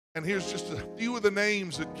And here's just a few of the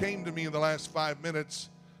names that came to me in the last 5 minutes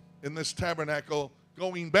in this tabernacle,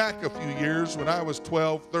 going back a few years when I was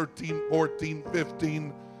 12, 13, 14,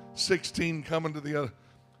 15, 16, coming to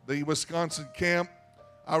the Wisconsin camp.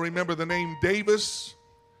 I remember the name Davis,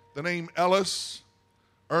 the name Ellis,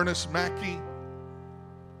 Ernest Mackey.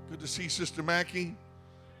 Good to see Sister Mackey.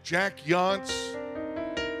 Jack Yantz,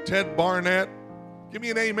 Ted Barnett. Give me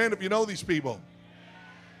an amen if you know these people.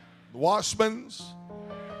 The Wassmans,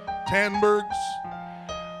 Tanbergs,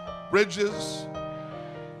 Bridges,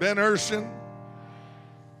 Ben Urshan,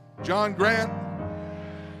 John Grant,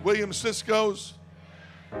 William Siskos,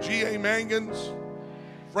 G.A. Mangans,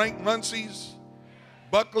 Frank Muncie's,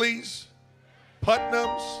 Buckley's,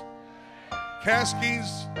 Putnam's,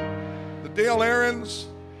 Caskies, the Dale Aarons,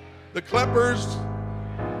 the Kleppers,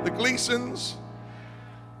 the Gleasons,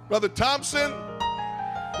 Brother Thompson,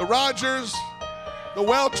 the Rogers, the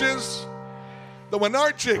Welches, the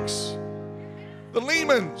Winarchiks, the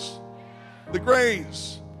Lehmans, the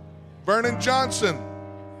Grays, Vernon Johnson,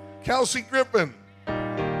 Kelsey Griffin,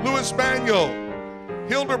 Louis Manuel,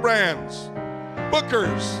 Hildebrands,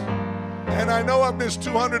 Bookers, and I know I've missed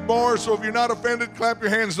 200 more, so if you're not offended, clap your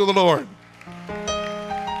hands to the Lord.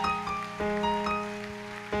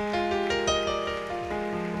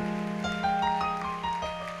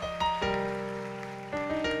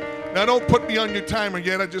 Now, don't put me on your timer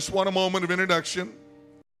yet. I just want a moment of introduction.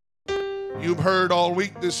 You've heard all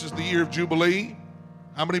week this is the year of Jubilee.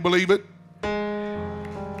 How many believe it?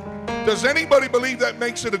 Does anybody believe that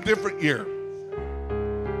makes it a different year?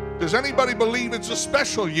 Does anybody believe it's a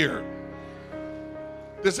special year?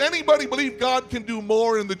 Does anybody believe God can do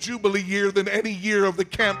more in the Jubilee year than any year of the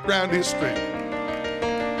campground history?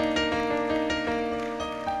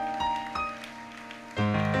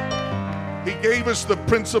 He gave us the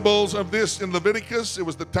principles of this in Leviticus. It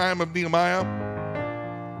was the time of Nehemiah.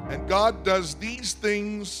 And God does these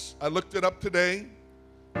things. I looked it up today.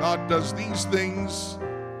 God does these things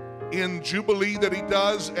in Jubilee that he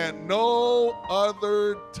does at no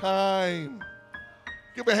other time.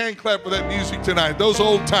 Give a hand clap for that music tonight. Those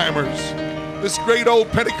old timers. This great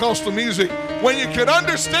old Pentecostal music. When you can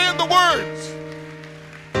understand the words.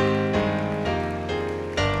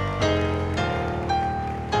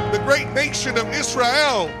 The great nation of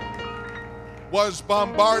Israel was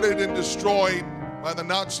bombarded and destroyed by the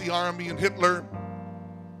Nazi army and Hitler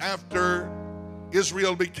after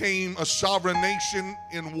Israel became a sovereign nation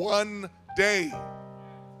in one day.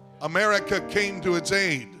 America came to its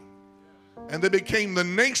aid, and they became the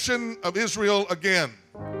nation of Israel again.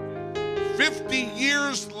 50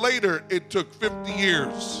 years later, it took 50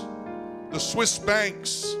 years. The Swiss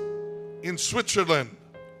banks in Switzerland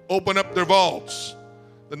opened up their vaults.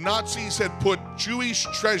 The Nazis had put Jewish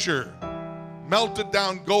treasure, melted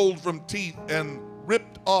down gold from teeth, and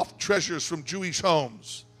ripped off treasures from Jewish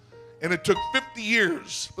homes. And it took 50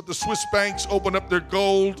 years, but the Swiss banks opened up their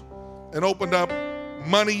gold and opened up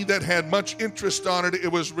money that had much interest on it. It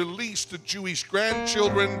was released to Jewish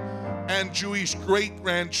grandchildren and Jewish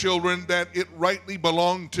great-grandchildren that it rightly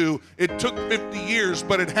belonged to. It took 50 years,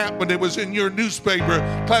 but it happened. It was in your newspaper.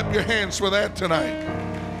 Clap your hands for that tonight.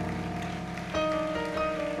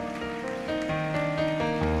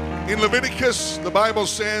 In Leviticus, the Bible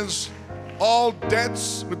says all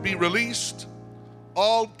debts would be released,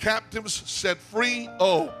 all captives set free.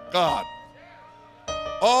 Oh, God.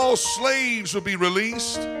 All slaves will be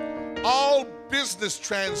released. All business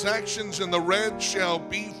transactions in the red shall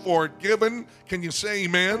be forgiven. Can you say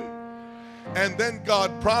amen? And then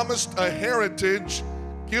God promised a heritage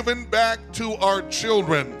given back to our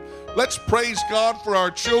children. Let's praise God for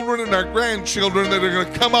our children and our grandchildren that are going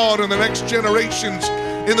to come on in the next generations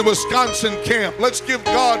in the Wisconsin camp. Let's give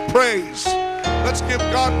God praise. Let's give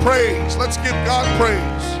God praise. Let's give God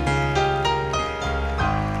praise.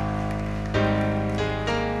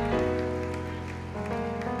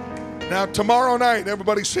 Now, tomorrow night,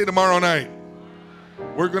 everybody say tomorrow night,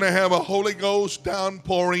 we're going to have a Holy Ghost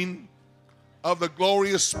downpouring of the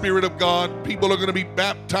glorious Spirit of God. People are going to be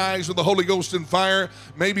baptized with the Holy Ghost and fire.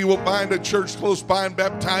 Maybe we'll find a church close by and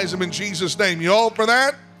baptize them in Jesus' name. You all for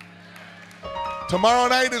that? Tomorrow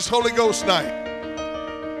night is Holy Ghost night.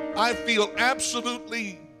 I feel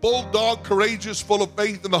absolutely bulldog courageous, full of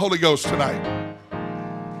faith in the Holy Ghost tonight.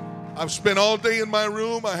 I've spent all day in my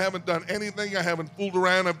room. I haven't done anything. I haven't fooled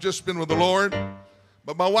around. I've just been with the Lord.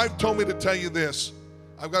 But my wife told me to tell you this.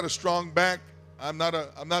 I've got a strong back. I'm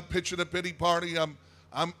not pitching a pity party.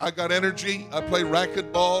 I got energy. I play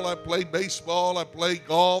racquetball. I play baseball. I play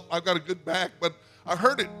golf. I've got a good back. But I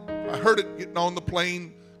heard it. I heard it getting on the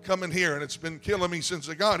plane coming here, and it's been killing me since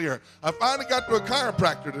I got here. I finally got to a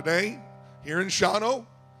chiropractor today here in Shawano.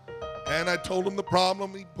 And I told him the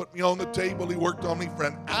problem. He put me on the table. He worked on me for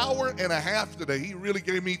an hour and a half today. He really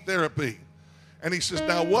gave me therapy. And he says,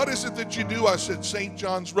 now what is it that you do? I said, St.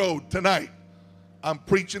 John's Road tonight. I'm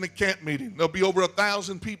preaching a camp meeting. There'll be over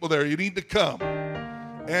 1,000 people there. You need to come.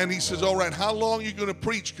 And he says, all right, how long are you going to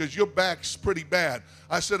preach? Because your back's pretty bad.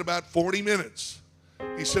 I said, about 40 minutes.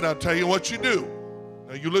 He said, I'll tell you what you do.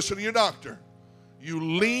 Now you listen to your doctor. You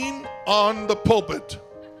lean on the pulpit.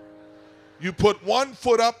 You put one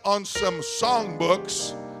foot up on some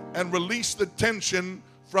songbooks and release the tension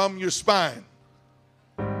from your spine.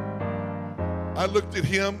 I looked at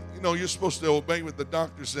him. You know, you're supposed to obey what the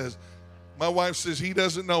doctor says. My wife says he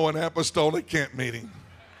doesn't know an apostolic camp meeting.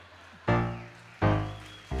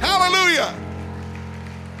 Hallelujah.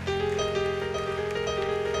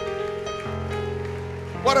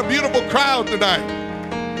 What a beautiful crowd tonight.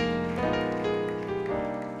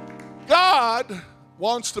 God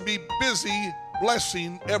wants to be busy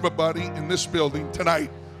blessing everybody in this building tonight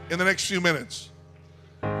in the next few minutes.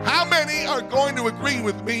 How many are going to agree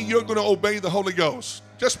with me you're going to obey the Holy Ghost?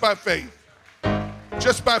 Just by faith.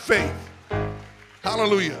 Just by faith.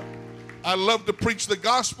 Hallelujah. I love to preach the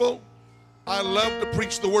gospel. I love to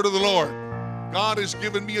preach the word of the Lord. God has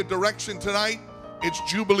given me a direction tonight. It's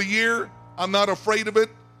Jubilee year. I'm not afraid of it.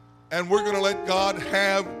 And we're going to let God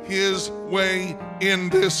have his way in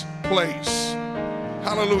this place.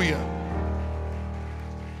 Hallelujah.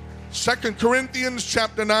 2 Corinthians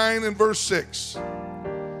chapter 9 and verse 6.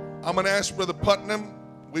 I'm going to ask Brother Putnam.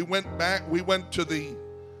 We went to the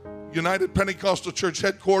United Pentecostal Church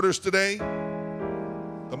headquarters today,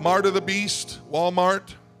 the Mart of the Beast,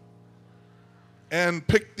 Walmart, and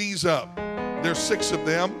picked these up. There's 6 of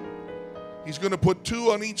them. He's going to put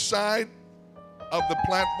 2 on each side of the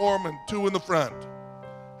platform and 2 in the front.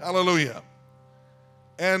 Hallelujah.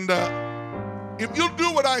 And if you'll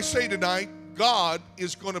do what I say tonight, God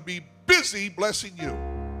is going to be busy blessing you.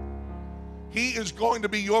 He is going to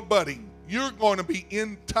be your buddy. You're going to be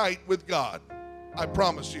in tight with God. I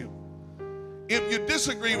promise you. If you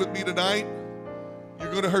disagree with me tonight,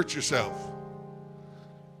 you're going to hurt yourself.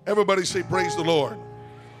 Everybody say, praise the Lord.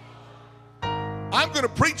 I'm going to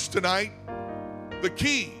preach tonight the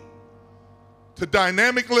key to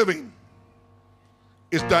dynamic living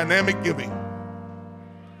is dynamic giving.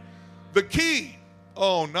 The key,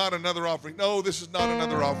 oh, not another offering. No, this is not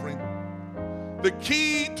another offering. The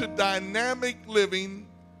key to dynamic living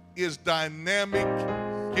is dynamic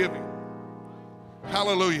giving.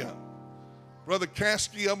 Hallelujah. Brother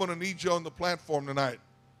Caskey, I'm going to need you on the platform tonight.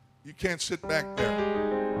 You can't sit back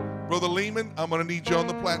there. Brother Lehman, I'm going to need you on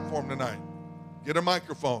the platform tonight. Get a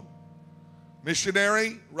microphone.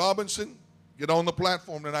 Missionary Robinson, get on the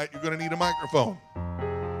platform tonight. You're going to need a microphone.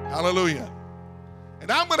 Hallelujah.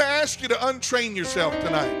 And I'm going to ask you to untrain yourself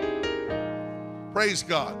tonight. Praise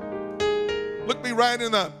God. Look me right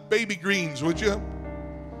in the baby greens, would you?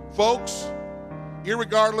 Folks,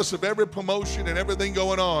 irregardless of every promotion and everything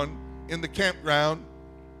going on in the campground,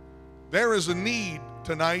 there is a need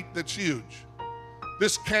tonight that's huge.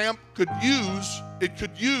 This camp could use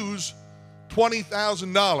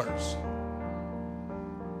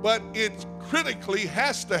 $20,000. But it critically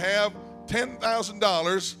has to have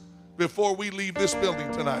 $10,000 before we leave this building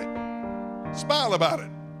tonight. Smile about it.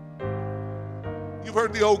 You've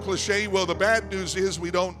heard the old cliche, well, the bad news is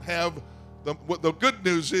we don't have the good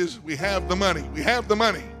news is we have the money. We have the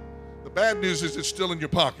money. The bad news is it's still in your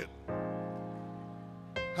pocket.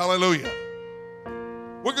 Hallelujah.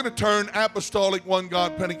 We're going to turn apostolic one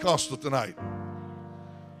God Pentecostal tonight.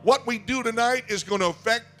 What we do tonight is going to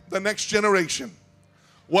affect the next generation.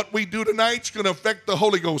 What we do tonight is going to affect the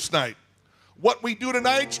Holy Ghost night. What we do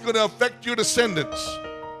tonight is going to affect your descendants.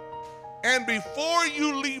 And before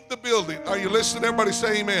you leave the building, are you listening? Everybody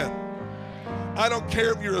say amen. I don't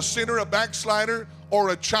care if you're a sinner, a backslider, or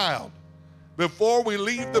a child. Before we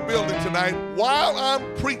leave the building tonight, while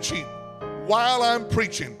I'm preaching,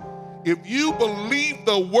 if you believe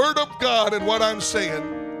the word of God and what I'm saying,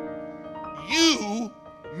 you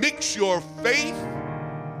mix your faith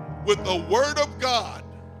with the word of God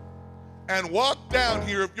and walk down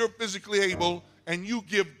here if you're physically able and you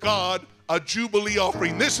give God a Jubilee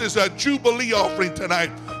offering. This is a Jubilee offering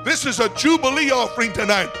tonight. This is a Jubilee offering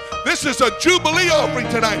tonight. This is a Jubilee offering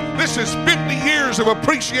tonight. This is 50 years of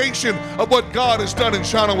appreciation of what God has done in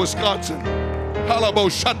Shawano, Wisconsin.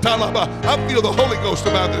 I feel the Holy Ghost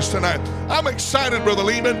about this tonight. I'm excited, Brother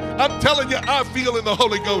Lehman. I'm telling you, I feel in the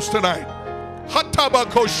Holy Ghost tonight.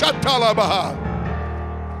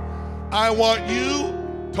 I want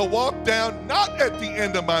you to walk down, not at the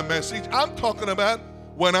end of my message. I'm talking about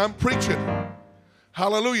when I'm preaching.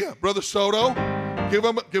 Hallelujah. Brother Soto, Give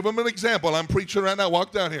them an example. I'm preaching right now.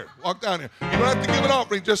 Walk down here. Walk down here. You don't have to give an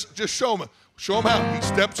offering. Just show them. Show him how. He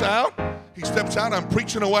steps out. He steps out. I'm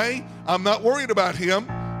preaching away. I'm not worried about him.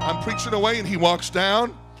 I'm preaching away, and he walks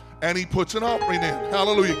down, and he puts an offering in.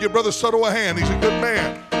 Hallelujah. Give Brother Soto a hand. He's a good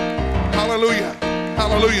man. Hallelujah.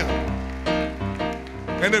 Hallelujah.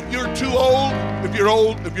 And if you're too old, if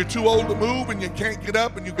you're too old to move and you can't get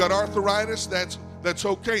up and you've got arthritis, that's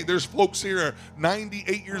okay. There's folks here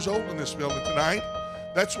 98 years old in this building tonight.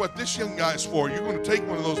 That's what this young guy's for. You're going to take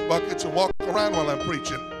one of those buckets and walk around while I'm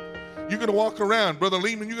preaching. You're going to walk around. Brother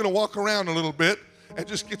Lehman, you're going to walk around a little bit and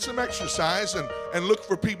just get some exercise and look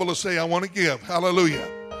for people to say, I want to give. Hallelujah.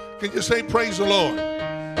 Can you say, praise the Lord?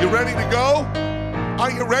 You ready to go?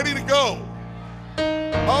 Are you ready to go?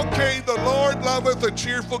 Okay, the Lord loveth a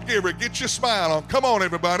cheerful giver. Get your smile on. Come on,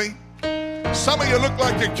 everybody. Some of you look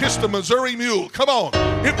like you kissed a Missouri mule. Come on.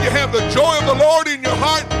 If you have the joy of the Lord in your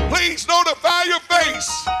heart, please notify your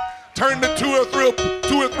face. Turn to two or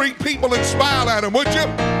three people and smile at them, would you?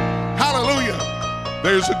 Hallelujah.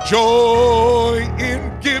 There's a joy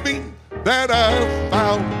in giving that I've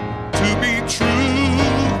found to be true.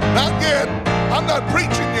 Not yet. I'm not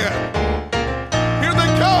preaching yet. Here they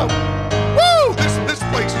come. Woo! This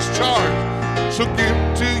place is charged. So give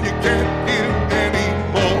till you can't give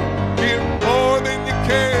anymore. Give more than you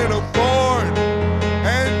can afford.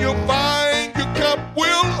 And you'll find your cup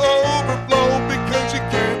will overflow because you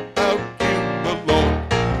can't outgive the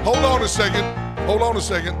Lord. Hold on a second. Hold on a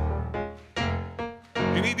second.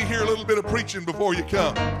 You need to hear a little bit of preaching before you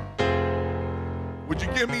come. Would you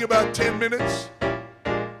give me about 10 minutes?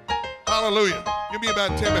 Hallelujah. Give me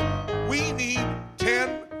about 10 minutes. We need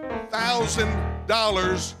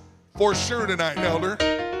 $10,000 for sure tonight, Elder.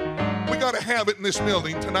 We got to have it in this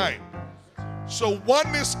building tonight. So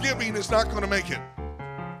oneness giving is not going to make it.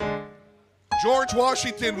 George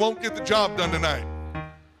Washington won't get the job done tonight.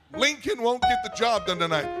 Lincoln won't get the job done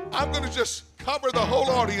tonight. I'm going to just cover the whole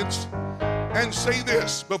audience and say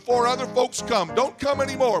this before other folks come. Don't come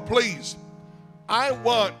anymore, please.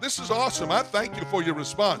 This is awesome. I thank you for your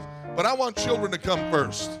response, but I want children to come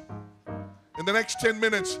first. In the next 10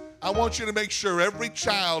 minutes, I want you to make sure every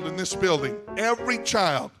child in this building, every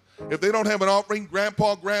child, if they don't have an offering,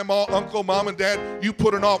 grandpa, grandma, uncle, mom, and dad, you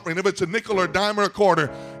put an offering. If it's a nickel or a dime or a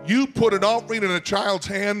quarter, you put an offering in a child's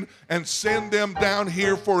hand and send them down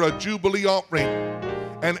here for a Jubilee offering.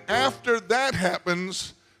 And after that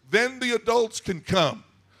happens, then the adults can come.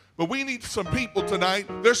 But we need some people tonight.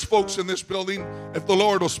 There's folks in this building, if the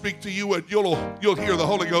Lord will speak to you and you'll hear the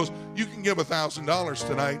Holy Ghost, you can give $1,000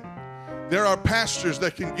 tonight. There are pastors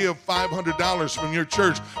that can give $500 from your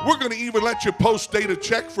church. We're going to even let you post-date a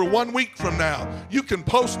check for 1 week from now. You can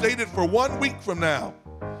post-date it for 1 week from now.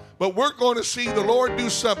 But we're going to see the Lord do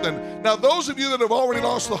something. Now, those of you that have already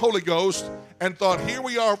lost the Holy Ghost and thought, here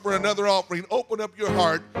we are for another offering, open up your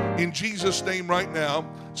heart in Jesus' name right now.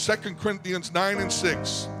 2 Corinthians 9 and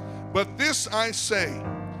 6. But this I say,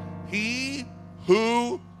 he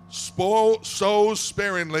who sows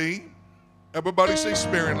sparingly, everybody say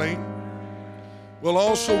sparingly, will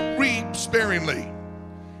also reap sparingly.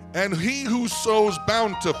 And he who sows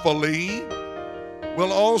bountifully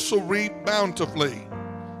will also reap bountifully.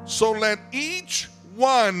 So let each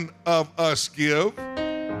one of us give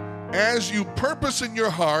as you purpose in your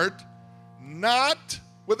heart, not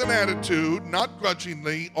with an attitude, not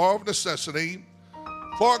grudgingly or of necessity,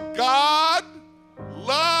 for God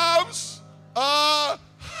loves a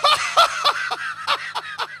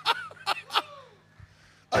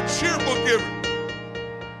cheerful giver.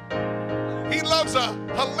 He loves a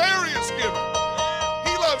hilarious giver.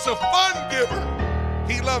 He loves a fun giver.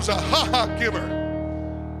 He loves a ha-ha giver.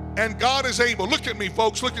 And God is able. Look at me,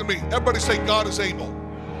 folks. Look at me. Everybody say, God is able.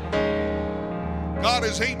 God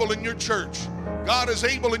is able in your church. God is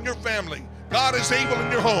able in your family. God is able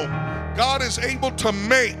in your home. God is able to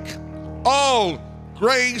make all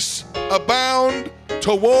grace abound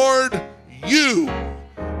toward you,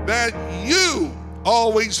 that you,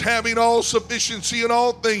 always having all sufficiency in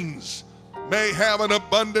all things, may have an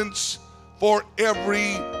abundance for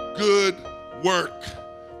every good work.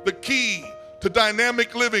 The key to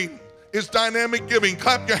dynamic living is dynamic giving.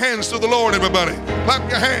 Clap your hands to the Lord, everybody. Clap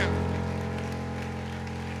your hands.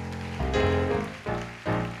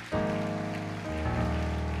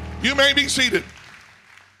 You may be seated.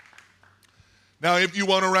 Now, if you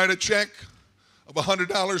want to write a check of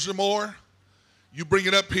 $100 or more, you bring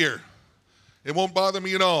it up here. It won't bother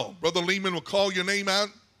me at all. Brother Lehman will call your name out.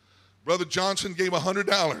 Brother Johnson gave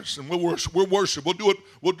 $100, and we'll worship. We'll do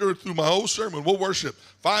it through my whole sermon. We'll worship.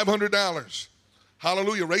 $500.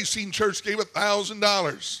 Hallelujah. Racine Church gave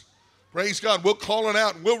 $1,000. Praise God. We'll call it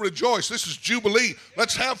out and we'll rejoice. This is Jubilee.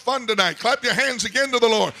 Let's have fun tonight. Clap your hands again to the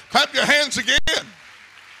Lord. Clap your hands again.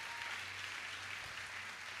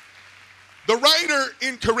 The writer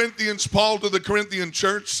in Corinthians, Paul to the Corinthian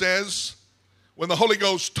church, says, when the Holy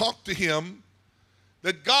Ghost talked to him,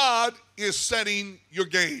 that God is setting your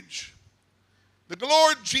gauge. The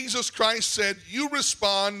Lord Jesus Christ said, you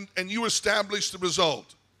respond and you establish the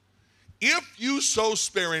result. If you sow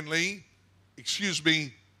sparingly,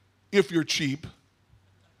 if you're cheap,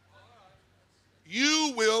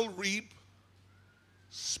 you will reap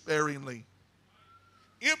sparingly.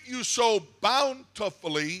 If you sow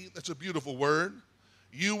bountifully, that's a beautiful word,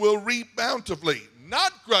 you will reap bountifully.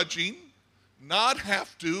 Not grudging, not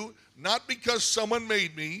have to, not because someone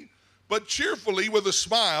made me, but cheerfully with a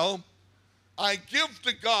smile. I give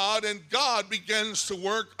to God and God begins to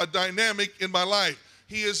work a dynamic in my life.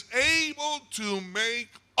 He is able to make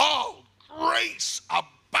all grace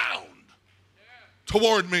abound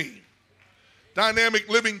toward me. Dynamic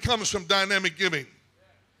living comes from dynamic giving.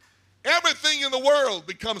 Everything in the world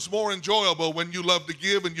becomes more enjoyable when you love to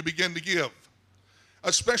give and you begin to give,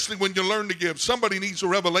 especially when you learn to give. Somebody needs a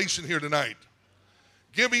revelation here tonight.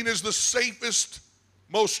 Giving is the safest,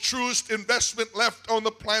 most truest investment left on the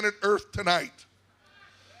planet Earth tonight.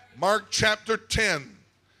 Mark chapter 10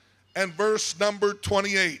 and verse number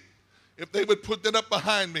 28. If they would put that up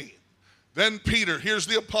behind me. Then Peter, here's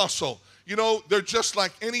the apostle. You know, they're just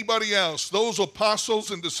like anybody else. Those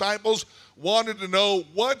apostles and disciples wanted to know,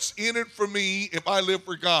 what's in it for me if I live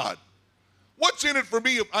for God? What's in it for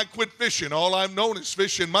me if I quit fishing? All I've known is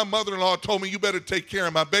fishing. My mother-in-law told me, you better take care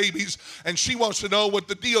of my babies, and she wants to know what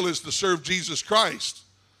the deal is to serve Jesus Christ.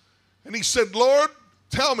 And he said, Lord,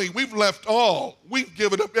 tell me, we've left all. We've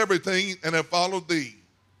given up everything and have followed thee.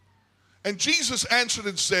 And Jesus answered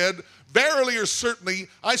and said, verily or certainly,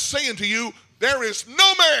 I say unto you, there is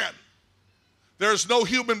no man, there is no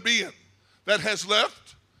human being that has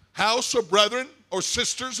left house or brethren or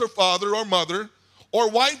sisters or father or mother or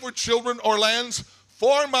wife or children or lands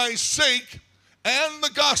for my sake and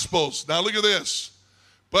the gospel's. Now look at this.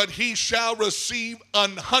 But he shall receive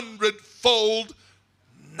 100-fold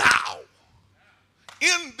now.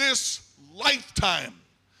 In this lifetime,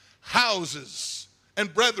 houses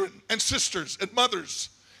and brethren and sisters and mothers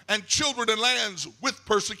and children and lands with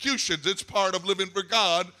persecutions. It's part of living for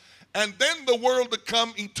God. And then the world to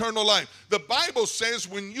come, eternal life. The Bible says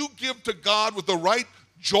when you give to God with the right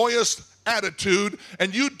joyous attitude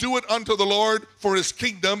and you do it unto the Lord for his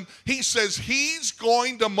kingdom, he says he's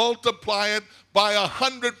going to multiply it by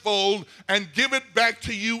 100-fold and give it back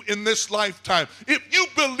to you in this lifetime. If you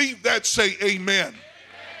believe that, say amen.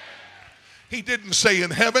 He didn't say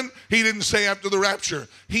in heaven. He didn't say after the rapture.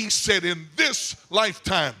 He said in this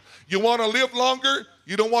lifetime. You want to live longer?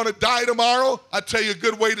 You don't want to die tomorrow? I tell you a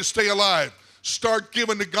good way to stay alive. Start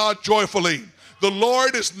giving to God joyfully. The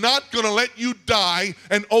Lord is not going to let you die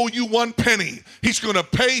and owe you 1 penny. He's going to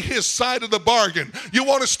pay his side of the bargain. You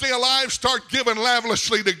want to stay alive? Start giving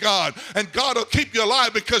lavishly to God. And God will keep you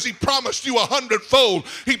alive because he promised you 100-fold.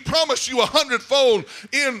 He promised you 100-fold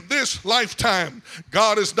in this lifetime.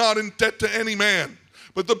 God is not in debt to any man.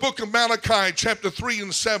 But the book of Malachi, chapter 3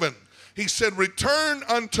 and 7, he said, return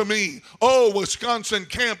unto me. Oh, Wisconsin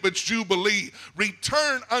camp, it's Jubilee.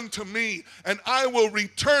 Return unto me, and I will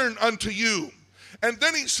return unto you. And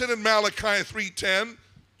then he said in Malachi 3:10,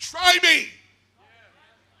 try me.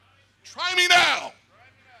 Try me now.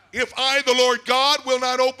 If I, the Lord God, will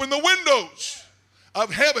not open the windows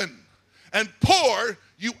of heaven and pour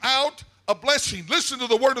you out a blessing. Listen to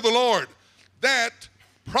the word of the Lord. That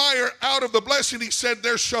prior out of the blessing, he said,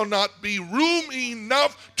 there shall not be room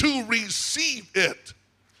enough to receive it.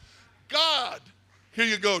 God, here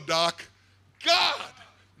you go, Doc. God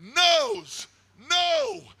knows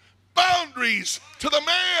no boundaries to the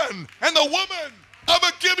man and the woman of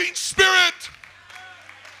a giving spirit.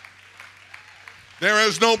 There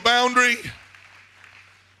is no boundary.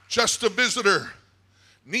 Just a visitor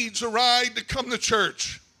needs a ride to come to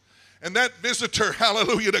church. And that visitor,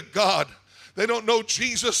 hallelujah to God, they don't know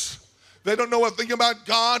Jesus. They don't know a thing about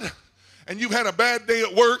God. And you've had a bad day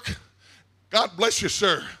at work. God bless you,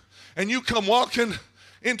 sir. And you come walking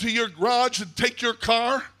into your garage and take your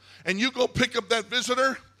car and you go pick up that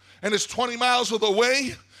visitor and it's 20 miles of the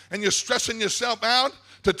way and you're stressing yourself out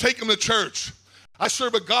to take them to church. I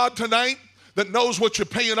serve a God tonight that knows what you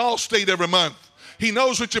pay in Allstate every month. He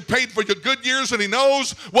knows what you paid for your good years, and he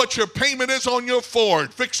knows what your payment is on your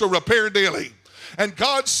Ford. Fix or repair daily. and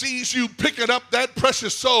God sees you picking up that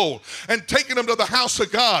precious soul and taking them to the house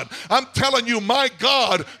of God, I'm telling you, my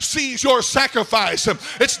God sees your sacrifice.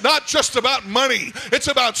 It's not just about money. It's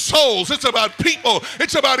about souls. It's about people.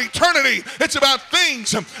 It's about eternity. It's about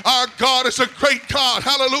things. Our God is a great God.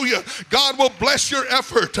 Hallelujah. God will bless your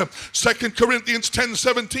effort. 2 Corinthians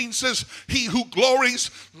 10:17 says, he who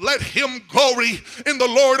glories, let him glory in the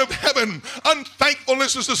Lord of heaven.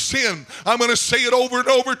 Unthankfulness is a sin. I'm going to say it over and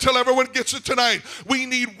over till everyone gets it tonight. We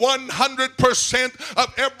need 100%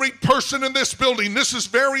 of every person in this building. This is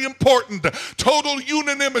very important. Total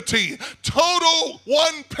unanimity, total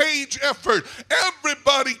one-page effort.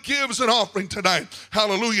 Everybody gives an offering tonight.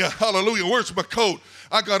 Hallelujah, hallelujah. Where's my coat?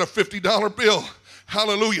 I got a $50 bill.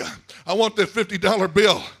 Hallelujah. I want that $50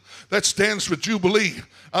 bill. That stands for Jubilee.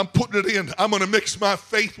 I'm putting it in. I'm going to mix my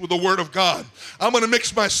faith with the Word of God. I'm going to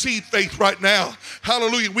mix my seed faith right now.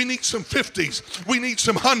 Hallelujah. We need some 50s. We need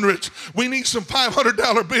some hundreds. We need some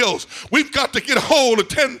 $500 bills. We've got to get a hold of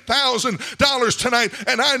 $10,000 tonight.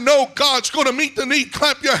 And I know God's going to meet the need.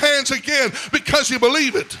 Clap your hands again because you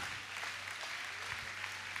believe it.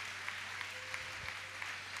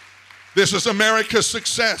 This is America's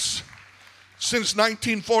success. Since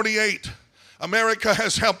 1948, America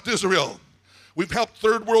has helped Israel. We've helped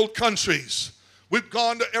third world countries. We've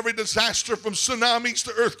gone to every disaster from tsunamis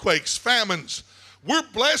to earthquakes, famines. We're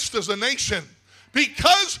blessed as a nation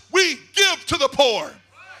because we give to the poor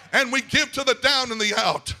and we give to the down and the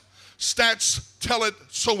out. Stats tell it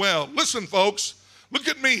so well. Listen, folks, look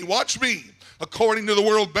at me, watch me. According to the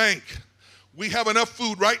World Bank, we have enough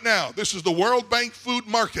food right now. This is the World Bank food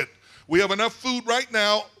market. We have enough food right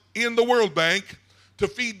now in the World Bank to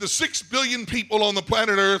feed the 6 billion people on the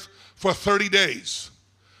planet Earth for 30 days.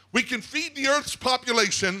 We can feed the Earth's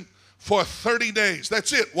population for 30 days.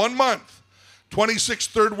 That's it, 1 month. 26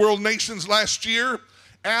 third world nations last year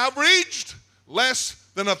averaged less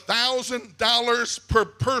than $1,000 per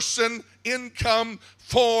person income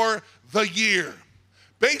for the year.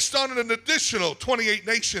 Based on an additional 28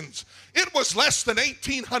 nations, it was less than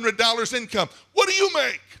 $1,800 income. What do you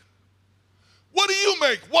make? What do you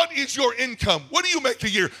make? What is your income? What do you make a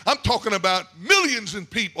year? I'm talking about millions of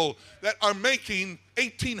people that are making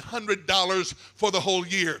 $1,800 for the whole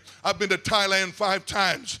year. I've been to Thailand 5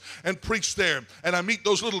 times and preached there, and I meet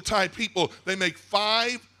those little Thai people. They make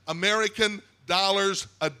 $5 American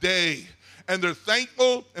a day, and they're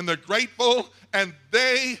thankful and they're grateful, and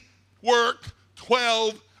they work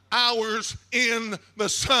 12 hours in the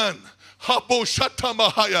sun.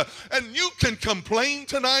 And you can complain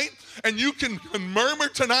tonight, and you can murmur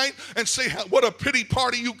tonight and say what a pity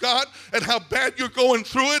party you got and how bad you're going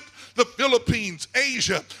through it. The Philippines,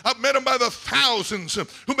 Asia, I've met them by the thousands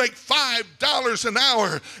who make $5 an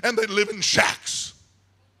hour and they live in shacks.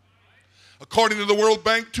 According to the World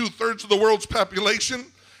Bank, 2/3 of the world's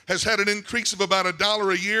population has had an increase of about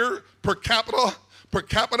 $1 a year per capita,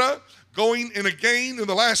 going in a gain in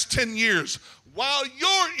the last 10 years, while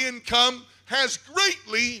your income has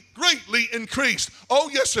greatly increased. Oh,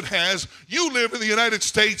 yes, it has. You live in the United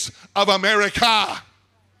States of America.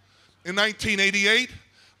 In 1988,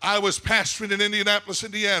 I was pastoring in Indianapolis,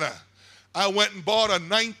 Indiana. I went and bought a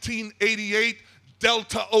 1988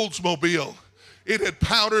 Delta Oldsmobile. It had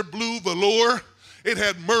powder blue velour. It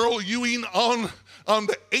had Merle Ewing on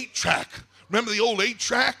the 8-track. Remember the old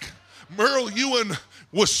 8-track? Merle Ewing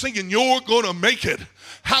was singing, "You're Gonna Make It."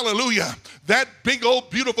 Hallelujah. That big old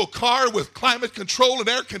beautiful car with climate control and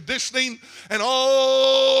air conditioning and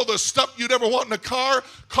all the stuff you'd ever want in a car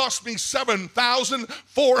cost me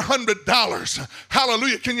 $7,400.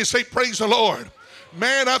 Hallelujah. Can you say praise the Lord?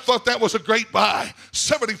 Man, I thought that was a great buy.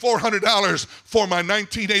 $7,400 for my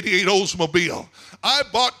 1988 Oldsmobile. I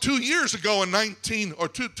bought 2 years ago in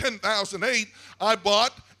 2008, I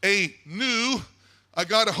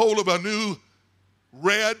got a hold of a new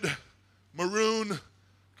red maroon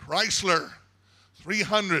Chrysler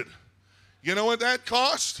 300. You know what that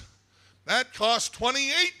cost? That cost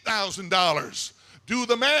 $28,000. Do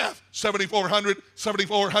the math. $7,400,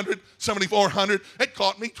 $7,400, $7,400. It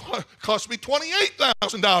cost me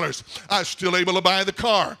 $28,000. I was still able to buy the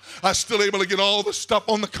car. I was still able to get all the stuff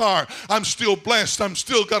on the car. I'm still blessed. I'm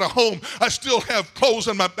still got a home. I still have clothes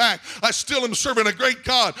on my back. I still am serving a great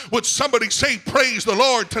God. Would somebody say praise the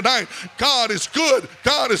Lord tonight? God is good.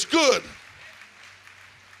 God is good.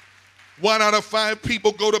 1 out of 5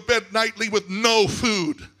 people go to bed nightly with no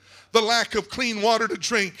food. The lack of clean water to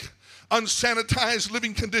drink, unsanitized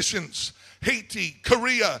living conditions. Haiti,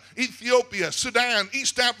 Korea, Ethiopia, Sudan,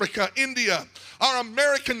 East Africa, India. Our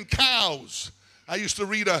American cows. I used to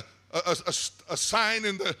read a sign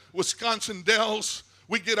in the Wisconsin Dells.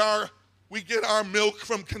 We get our milk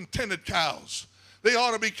from contented cows. They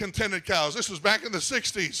ought to be contented cows. This was back in the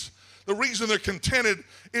 60s. The reason they're contented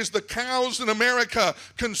is the cows in America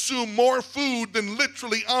consume more food than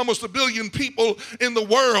literally almost 1 billion people in the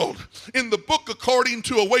world. In the book, According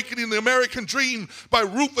to Awakening the American Dream by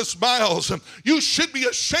Rufus Miles, you should be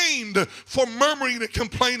ashamed for murmuring and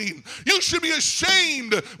complaining. You should be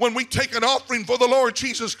ashamed when we take an offering for the Lord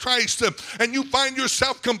Jesus Christ and you find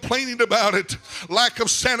yourself complaining about it. Lack of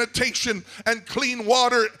sanitation and clean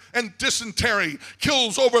water and dysentery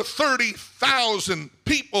kills over 30,000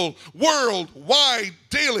 people worldwide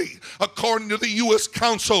daily, according to the U.S.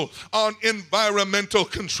 Council on Environmental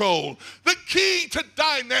Control. The key to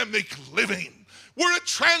dynamic living, where it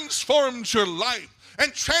transforms your life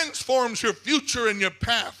and transforms your future and your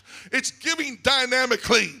path, it's giving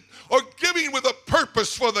dynamically, or giving with a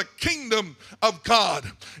purpose for the kingdom of God.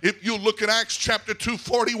 If you look at Acts chapter 2,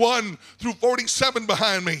 41 through 47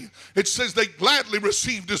 behind me, it says they gladly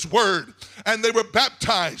received his word and they were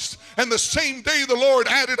baptized. And the same day the Lord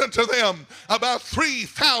added unto them about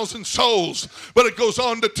 3,000 souls. But it goes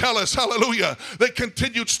on to tell us, hallelujah, they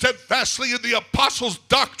continued steadfastly in the apostles'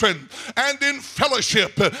 doctrine and in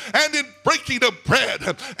fellowship and in breaking of bread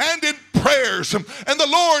and in prayers. And the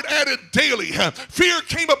Lord added daily. Fear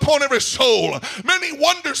came upon every soul. Many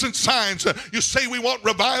wonders and signs. You say we want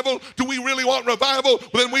revival. Do we really want revival?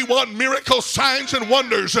 Well, then we want miracles, signs, and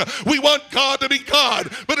wonders. We want God to be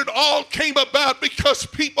God. But it all came about because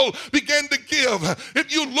people began to give.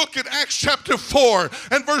 If you look at Acts chapter 4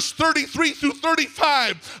 and verse 33 through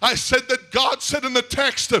 35, I said that God said in the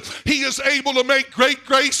text, he is able to make great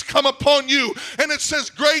grace come upon you. And it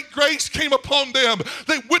says great grace came upon them.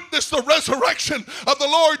 They witnessed the resurrection of the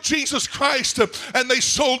Lord Jesus Christ, and they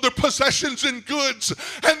sold their possessions and goods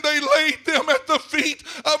and they laid them at the feet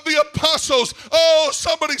of the apostles. Oh,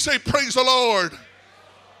 somebody say praise the Lord.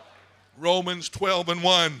 Romans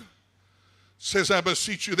 12:1 says, I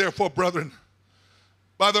beseech you therefore, brethren,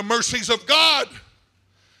 by the mercies of God,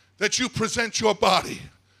 that you present your body.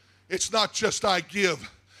 It's not just I give.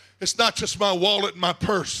 It's not just my wallet and my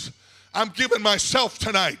purse. I'm giving myself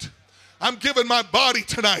tonight. I'm giving my body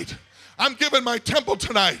tonight. I'm giving my temple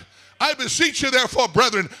tonight. I beseech you therefore,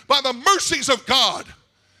 brethren, by the mercies of God,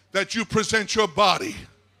 that you present your body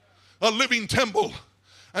a living temple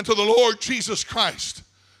unto the Lord Jesus Christ,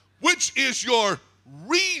 which is your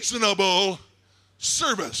reasonable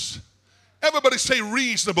service. Everybody say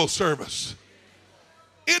reasonable service.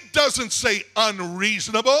 It doesn't say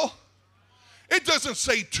unreasonable. It doesn't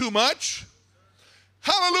say too much.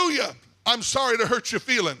 Hallelujah. I'm sorry to hurt your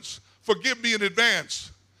feelings. Forgive me in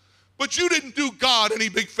advance. But you didn't do God any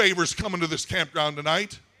big favors coming to this campground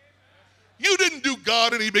tonight. You didn't do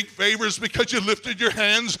God any big favors because you lifted your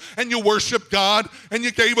hands and you worshiped God and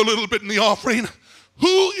you gave a little bit in the offering.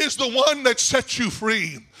 Who is the one that set you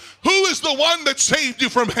free? Who is the one that saved you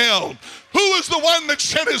from hell? Who is the one that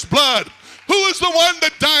shed his blood? Who is the one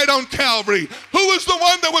that died on Calvary? Who is the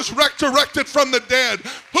one that was resurrected from the dead?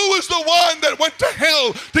 Who is the one that went to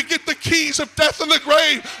hell to get the keys of death and the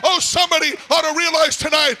grave? Oh, somebody ought to realize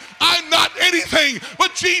tonight, I'm not anything,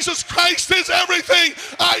 but Jesus Christ is everything.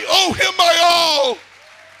 I owe him my all.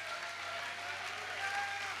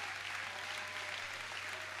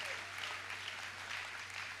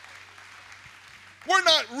 We're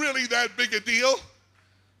not really that big a deal.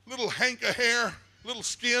 Little hank of hair, little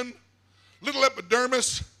skin, little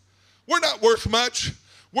epidermis. We're not worth much.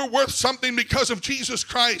 We're worth something because of Jesus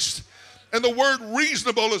Christ. And the word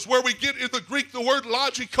reasonable is where we get in the Greek the word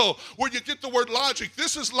logical, where you get the word logic.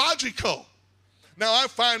 This is logical. Now, I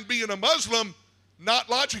find being a Muslim not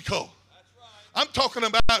logical. I'm talking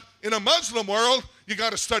about in a Muslim world, you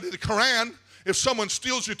got to study the Quran. If someone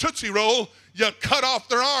steals your Tootsie Roll, you cut off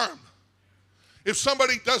their arm. If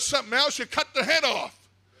somebody does something else, you cut their head off.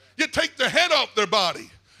 You take the head off their body.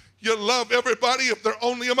 You love everybody if they're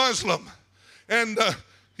only a Muslim. And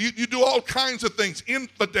you do all kinds of things.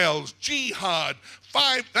 Infidels, jihad,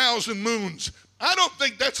 5,000 moons. I don't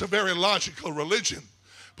think that's a very logical religion.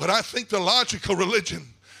 But I think the logical religion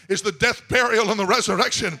is the death, burial, and the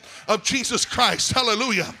resurrection of Jesus Christ.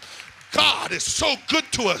 Hallelujah. God is so good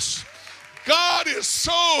to us. God is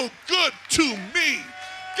so good to me.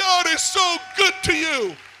 God is so good to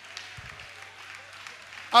you.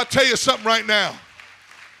 I'll tell you something right now.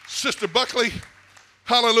 Sister Buckley,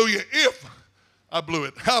 hallelujah. If I blew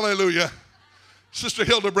it, hallelujah. Sister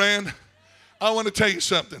Hildebrand, I want to tell you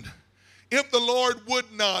something. If the Lord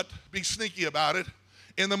would not be sneaky about it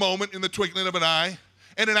in the moment, in the twinkling of an eye,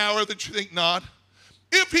 in an hour that you think not,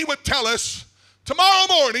 if he would tell us tomorrow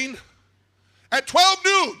morning at 12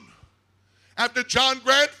 noon, after John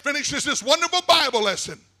Grant finishes this wonderful Bible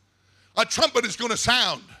lesson, a trumpet is going to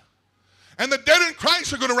sound. And the dead in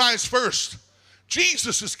Christ are going to rise first.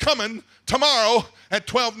 Jesus is coming tomorrow at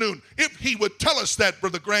 12 noon. If he would tell us that,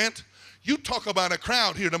 Brother Grant, you talk about a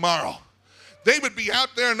crowd here tomorrow. They would be out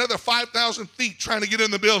there another 5,000 feet trying to get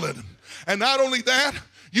in the building. And not only that,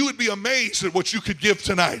 you would be amazed at what you could give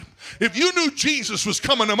tonight. If you knew Jesus was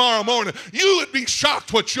coming tomorrow morning, you would be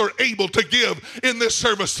shocked what you're able to give in this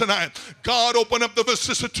service tonight. God, open up the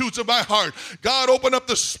vicissitudes of my heart. God, open up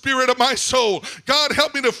the spirit of my soul. God,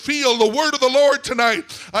 help me to feel the word of the Lord tonight.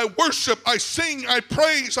 I worship, I sing, I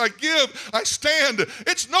praise, I give, I stand.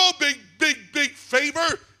 It's no big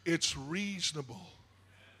favor. It's reasonable.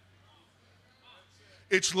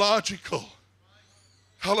 It's logical.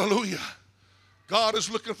 Hallelujah. God is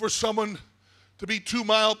looking for someone to be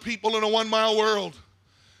 2-mile people in a 1-mile world.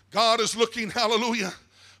 God is looking, hallelujah,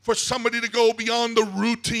 for somebody to go beyond the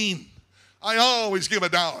routine. I always give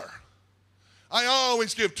 $1. I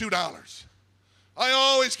always give $2. I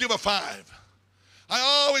always give a $5. I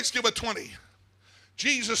always give a $20.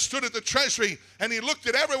 Jesus stood at the treasury and he looked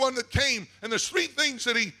at everyone that came, and there's 3 things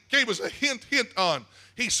that he gave us a hint on.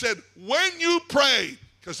 He said, when you pray,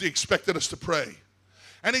 because he expected us to pray.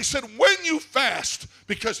 And he said, when you fast,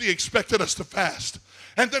 because he expected us to fast.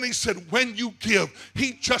 And then he said, when you give,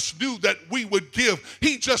 he just knew that we would give.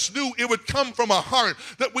 He just knew it would come from a heart,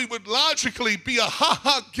 that we would logically be a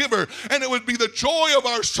ha-ha giver, and it would be the joy of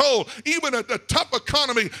our soul, even at a tough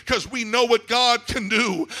economy, because we know what God can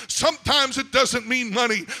do. Sometimes it doesn't mean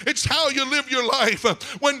money. It's how you live your life.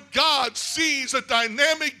 When God sees a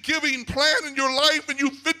dynamic giving plan in your life and you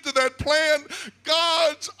fit to that plan,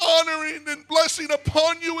 God's honoring and blessing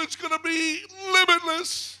upon you is going to be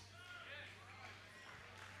limitless.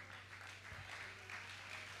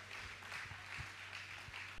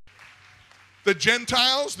 The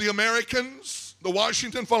Gentiles, the Americans, the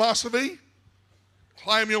Washington philosophy,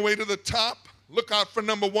 climb your way to the top, look out for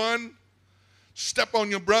number 1, step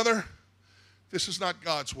on your brother. This is not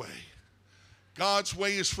God's way. God's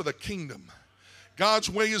way is for the kingdom.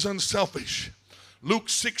 God's way is unselfish. Luke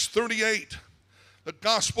 6:38, the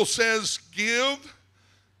gospel says, give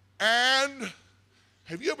and,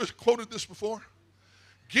 have you ever quoted this before?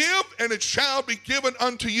 Give and it shall be given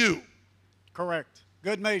unto you. Correct.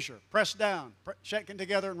 Good measure, pressed down, shaken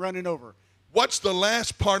together and running over. What's the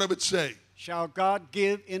last part of it say? Shall God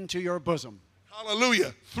give into your bosom.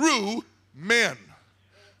 Hallelujah. Through men.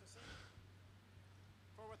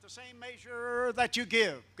 For with the same measure that you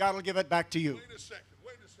give, God will give it back to you. Wait a second.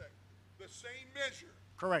 The same measure.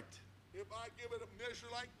 Correct. If I give it a measure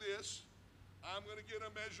like this, I'm going to get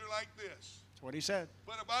a measure like this. That's what he said.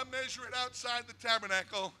 But if I measure it outside the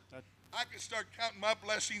tabernacle, I can start counting my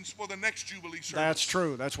blessings for the next Jubilee service. That's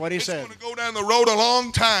true. That's what he said. It's going to go down the road a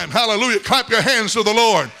long time. Hallelujah. Clap your hands to the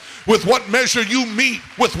Lord. With what measure you meet,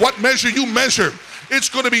 with what measure you measure, it's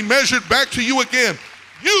going to be measured back to you again.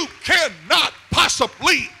 You cannot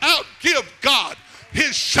possibly outgive God.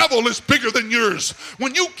 His shovel is bigger than yours.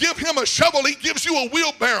 When you give him a shovel, he gives you a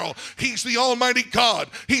wheelbarrow. He's the Almighty God.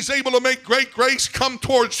 He's able to make great grace come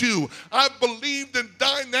towards you. I've believed in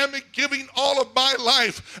dynamic giving all of my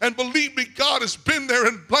life. And believe me, God has been there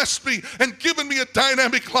and blessed me and given me a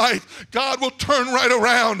dynamic life. God will turn right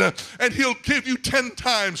around and he'll give you 10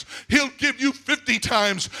 times. He'll give you 50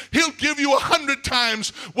 times. He'll give you 100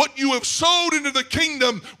 times what you have sowed into the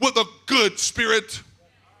kingdom with a good spirit.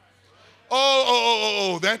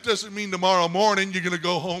 Oh, that doesn't mean tomorrow morning you're going to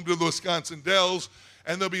go home to the Wisconsin Dells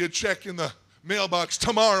and there'll be a check in the mailbox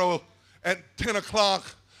tomorrow at 10 o'clock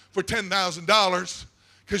for $10,000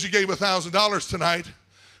 because you gave $1,000 tonight.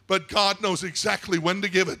 But God knows exactly when to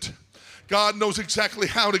give it. God knows exactly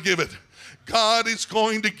how to give it. God is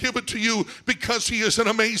going to give it to you because he is an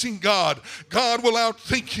amazing God. God will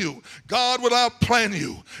outthink you. God will outplan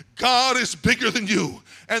you. God is bigger than you.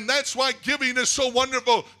 And that's why giving is so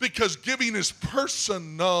wonderful, because giving is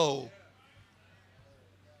personal.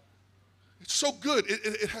 It's so good.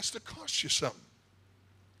 It has to cost you something.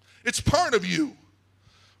 It's part of you.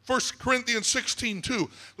 1 Corinthians 16:2.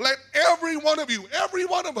 Let every one of you, every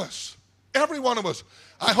one of us,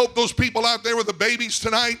 I hope those people out there with the babies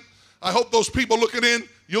tonight, I hope those people looking in,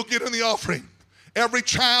 you'll get in the offering. Every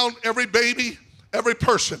child, every baby, every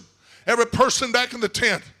person back in the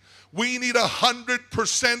tent. We need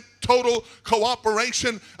 100% total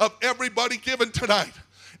cooperation of everybody given tonight.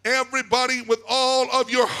 Everybody with all of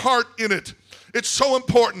your heart in it. It's so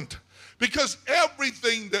important because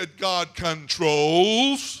everything that God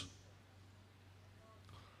controls,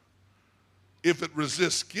 if it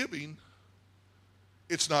resists giving,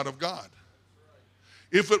 it's not of God.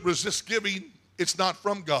 If it resists giving, it's not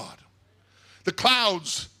from God. The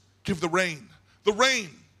clouds give the rain. The rain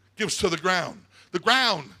gives to the ground. The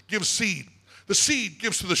ground gives seed. The seed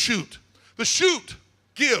gives to the shoot. The shoot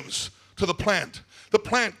gives to the plant. The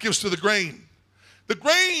plant gives to the grain. The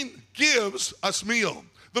grain gives us meal.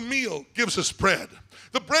 The meal gives us bread.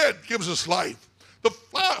 The bread gives us life. The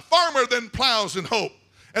farmer then plows in hope,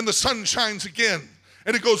 and the sun shines again,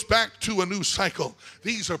 and it goes back to a new cycle.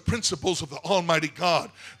 These are principles of the Almighty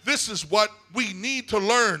God. This is what we need to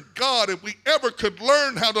learn. God, if we ever could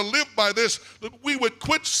learn how to live by this, that we would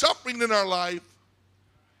quit suffering in our life.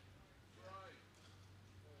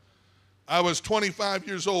 I was 25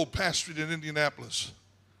 years old, pastoring in Indianapolis.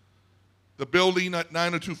 The building at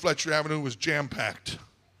 902 Fletcher Avenue was jam-packed.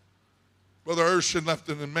 Brother Larson left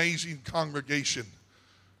an amazing congregation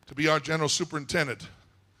to be our general superintendent.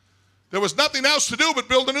 There was nothing else to do but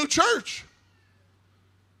build a new church.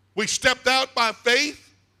 We stepped out by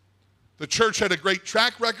faith. The church had a great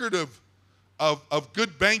track record of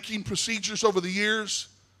good banking procedures over the years,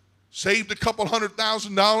 saved a couple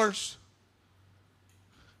 $100,000.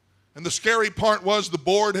 And the scary part was the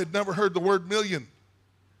board had never heard the word million.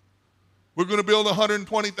 We're going to build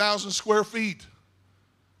 120,000 square feet.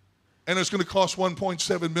 And it's going to cost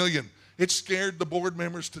 $1.7 million. It scared the board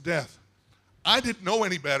members to death. I didn't know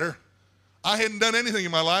any better. I hadn't done anything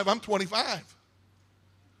in my life. I'm 25.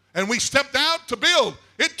 And we stepped out to build.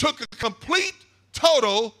 It took a complete,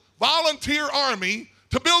 total volunteer army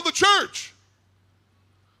to build the church.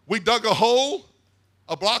 We dug a hole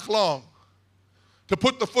a block long to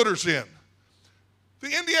put the footers in. The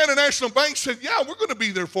Indiana National Bank said, yeah, we're going to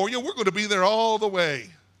be there for you. We're going to be there all the way.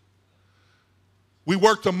 We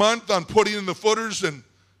worked a month on putting in the footers and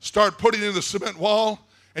start putting in the cement wall.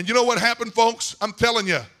 And you know what happened, folks? I'm telling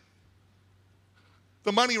you.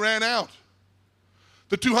 The money ran out.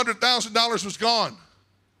 The $200,000 was gone.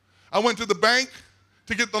 I went to the bank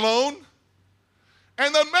to get the loan.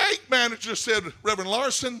 And the bank manager said, Reverend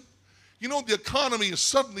Larson, you know, the economy has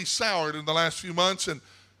suddenly soured in the last few months, and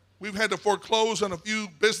we've had to foreclose on a few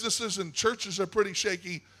businesses, and churches are pretty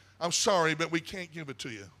shaky. I'm sorry, but we can't give it to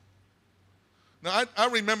you. Now, I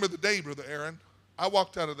remember the day, Brother Aaron. I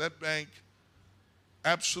walked out of that bank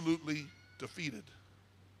absolutely defeated.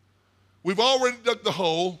 We've already dug the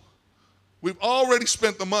hole. We've already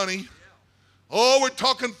spent the money. Oh, we're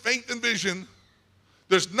talking faith and vision.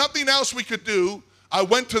 There's nothing else we could do. I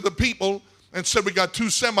went to the people and said, we got 2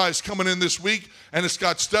 semis coming in this week, and it's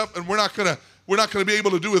got stuff, and we're not going to be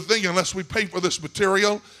able to do a thing unless we pay for this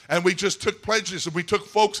material. And we just took pledges, and we took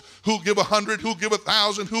folks who'll give 100, who'll give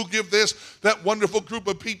 1,000, who'll give this. That wonderful group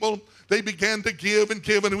of people, they began to give,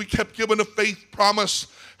 and we kept giving a faith promise.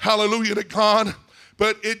 Hallelujah to God.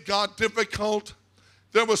 But it got difficult.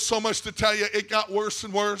 There was so much to tell you. It got worse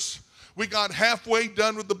and worse. We got halfway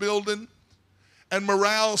done with the building, and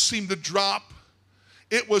morale seemed to drop.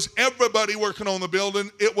 It was everybody working on the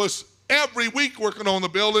building. It was every week working on the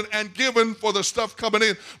building and giving for the stuff coming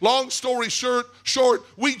in. Long story short,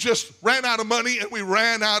 we just ran out of money and we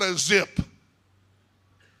ran out of zip.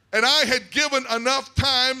 And I had given enough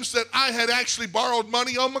times that I had actually borrowed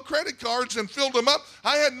money on my credit cards and filled them up.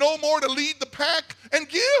 I had no more to lead the pack and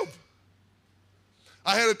give.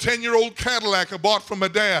 I had a 10-year-old Cadillac I bought from my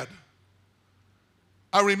dad.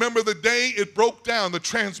 I remember the day it broke down. The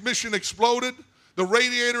transmission exploded. The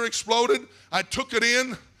radiator exploded. I took it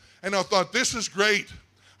in, and I thought, this is great.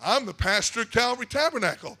 I'm the pastor at Calvary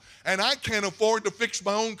Tabernacle, and I can't afford to fix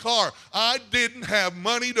my own car. I didn't have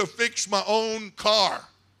money to fix my own car.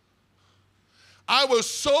 I was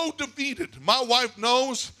so defeated. My wife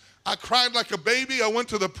knows. I cried like a baby. I went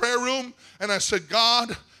to the prayer room, and I said,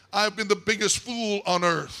 God, I've been the biggest fool on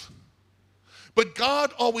earth. But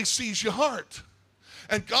God always sees your heart,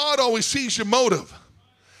 and God always sees your motive.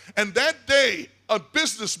 And that day, a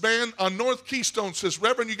businessman on North Keystone says,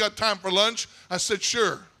 Reverend, you got time for lunch? I said,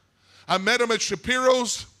 sure. I met him at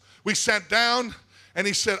Shapiro's. We sat down, and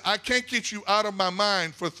he said, I can't get you out of my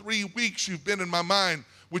mind. For 3 weeks, you've been in my mind.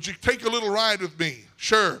 Would you take a little ride with me?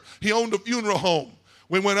 Sure. He owned a funeral home.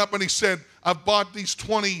 We went up, and he said, I've bought these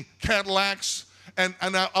 20 Cadillacs, and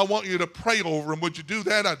I want you to pray over them. Would you do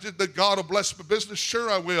that? I did that. God will bless my business. Sure,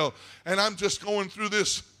 I will. And I'm just going through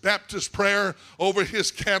this Baptist prayer over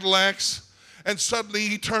his Cadillacs. And suddenly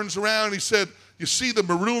he turns around and he said, you see the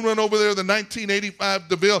maroon one over there, the 1985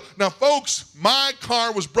 DeVille? Now, folks, my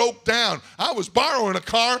car was broke down. I was borrowing a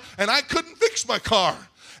car, and I couldn't fix my car.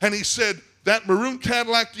 And he said, that maroon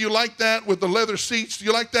Cadillac, do you like that with the leather seats? Do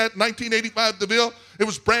you like that 1985 DeVille? It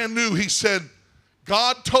was brand new. He said,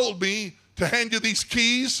 God told me to hand you these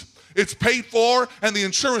keys. It's paid for, and the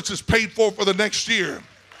insurance is paid for the next year.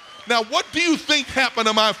 Now, what do you think happened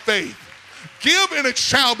to my faith? Give, and it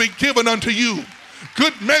shall be given unto you.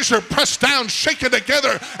 good measure, pressed down, shaken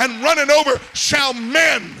together, and running over, shall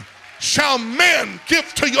men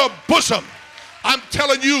give to your bosom. I'm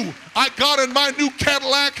telling you, I got in my new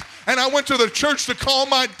Cadillac and I went to the church to call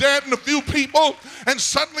my dad and a few people, and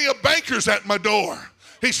suddenly a banker's at my door.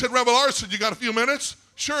 He said, Reverend Larson, you got a few minutes?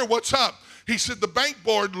 Sure, what's up? He said, the bank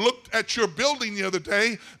board looked at your building the other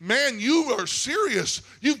day. Man, you are serious.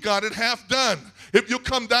 You've got it half done. If you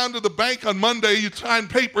come down to the bank on Monday, you sign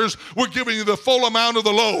papers, we're giving you the full amount of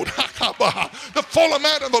the load. The full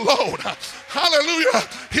amount of the load. Hallelujah.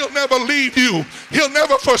 He'll never leave you. He'll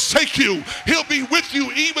never forsake you. He'll be with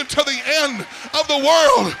you even to the end of the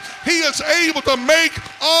world. He is able to make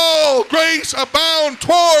all grace abound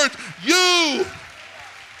toward you.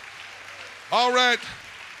 All right,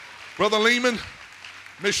 Brother Lehman,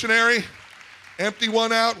 missionary, empty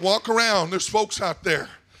one out, walk around. There's folks out there.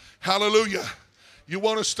 Hallelujah. You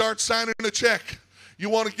want to start signing a check. You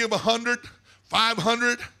want to give 100,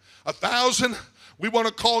 500, 1,000. We want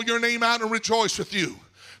to call your name out and rejoice with you.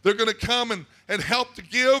 They're going to come and help to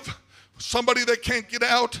give somebody that can't get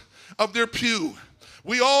out of their pew.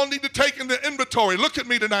 We all need to take an inventory. Look at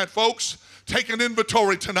me tonight, folks. Take an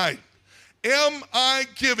inventory tonight. Am I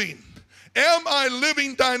giving? Am I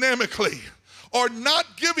living dynamically or not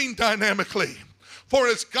giving dynamically? For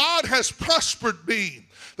as God has prospered me,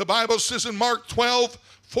 the Bible says in Mark 12,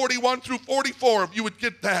 41 through 44, if you would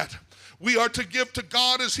get that. We are to give to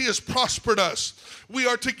God as he has prospered us. We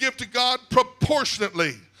are to give to God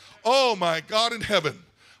proportionately. Oh my God in heaven.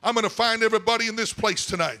 I'm going to find everybody in this place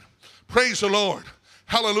tonight. Praise the Lord.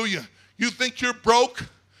 Hallelujah. You think you're broke?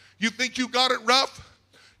 You think you got it rough?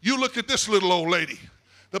 You look at this little old lady.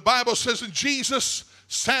 The Bible says, and Jesus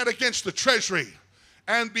sat against the treasury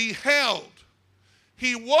and beheld.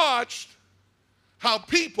 He watched how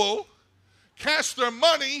people cast their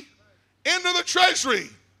money into the treasury.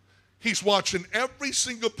 He's watching every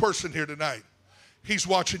single person here tonight. He's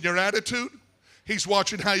watching your attitude. He's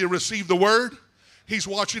watching how you receive the word. He's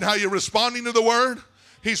watching how you're responding to the word.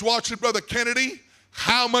 He's watching, Brother Kennedy,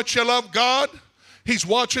 how much you love God. He's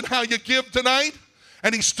watching how you give tonight.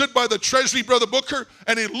 And he stood by the treasury, Brother Booker,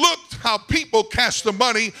 and he looked how people cast the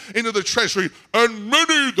money into the treasury. And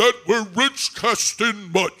many that were rich cast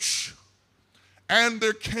in much. And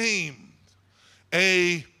there came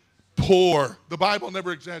a poor. The Bible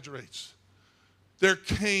never exaggerates. There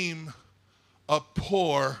came a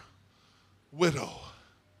poor widow.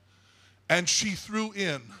 And she threw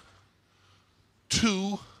in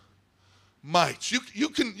 2 mites. You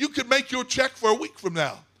can make your check for a week from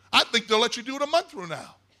now. I think they'll let you do it a month from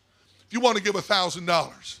now if you want to give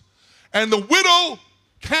 $1,000. And the widow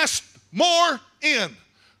cast more in.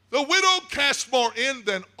 The widow cast more in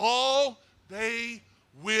than all they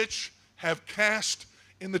which have cast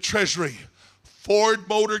in the treasury. Ford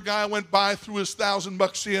Motor guy went by, threw his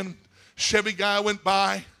 $1,000 in. Chevy guy went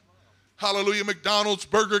by. Hallelujah. McDonald's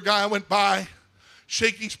burger guy went by.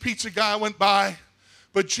 Shakey's pizza guy went by.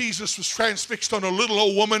 But Jesus was transfixed on a little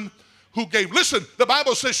old woman who gave. Listen, the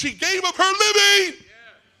Bible says she gave of her living.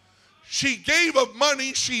 She gave of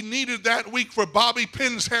money she needed that week for bobby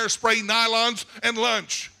pins, hairspray, nylons, and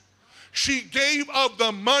lunch. She gave of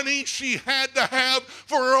the money she had to have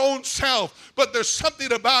for her own self. But there's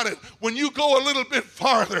something about it. When you go a little bit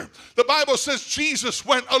farther, the Bible says Jesus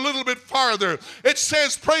went a little bit farther. It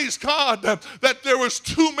says, praise God, that there was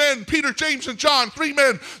 2 men, Peter, James, and John, 3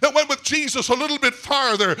 men that went with Jesus a little bit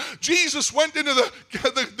farther. Jesus went into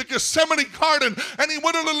the Gethsemane garden and he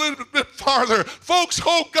went a little bit farther. Folks,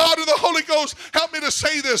 oh God and the Holy Ghost, help me to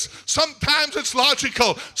say this. Sometimes it's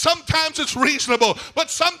logical. Sometimes it's reasonable.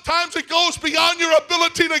 But sometimes it goes beyond your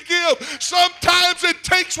ability to give. Sometimes it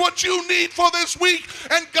takes what you need for this week,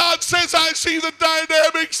 and God says, I see the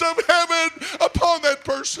dynamics of heaven upon that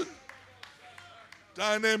person.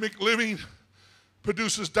 Dynamic living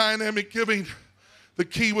produces dynamic giving. The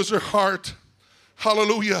key was her heart.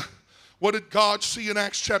 Hallelujah. What did God see in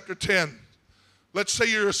Acts chapter 10? Let's say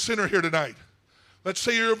you're a sinner here tonight. Let's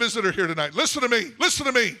say you're a visitor here tonight. Listen to me. Listen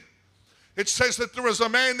to me. It says that there was a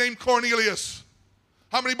man named Cornelius.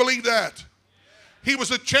 How many believe that? He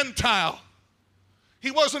was a Gentile.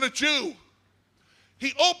 He wasn't a Jew.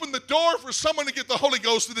 He opened the door for someone to get the Holy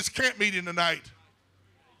Ghost at this camp meeting tonight.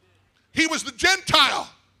 He was the Gentile.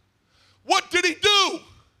 What did he do?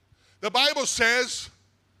 The Bible says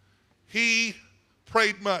he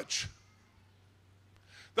prayed much.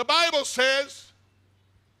 The Bible says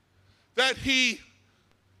that he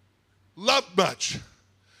loved much.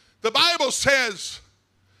 The Bible says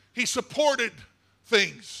he supported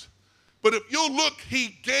things. But if you look,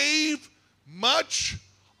 he gave much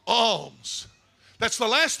alms. That's the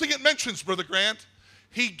last thing it mentions, Brother Grant.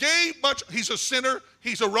 He gave much. He's a sinner.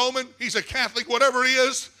 He's a Roman. He's a Catholic, whatever he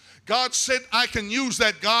is. God said, I can use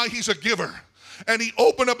that guy. He's a giver. And he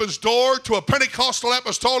opened up his door to a Pentecostal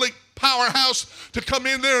apostolic powerhouse to come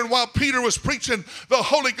in there. And while Peter was preaching, the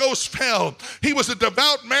Holy Ghost fell. He was a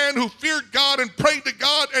devout man who feared God and prayed to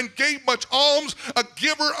God and gave much alms. A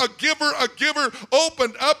giver, a giver, a giver,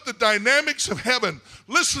 opened up the dynamics of heaven.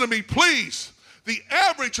 Listen to me, please. The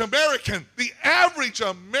average American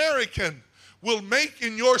will make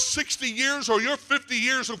in your 60 years or your 50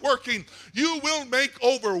 years of working, you will make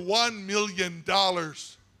over $1 million.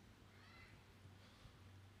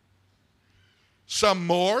 Some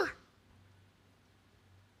more,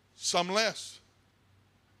 some less.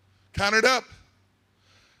 Count it up.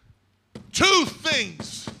 2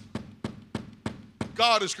 things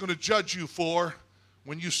God is going to judge you for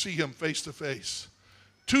when you see him face to face.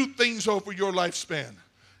 2 things over your lifespan.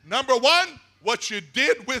 Number 1, what you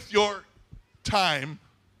did with your time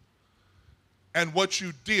and what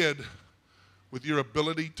you did with your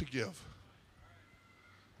ability to give.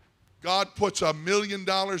 God puts $1 million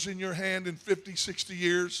in your hand in 50, 60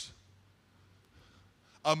 years.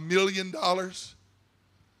 $1 million.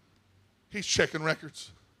 He's checking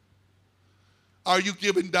records. Are you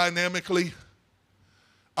giving dynamically?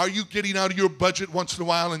 Are you getting out of your budget once in a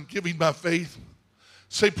while and giving by faith?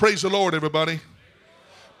 Say praise the Lord, everybody.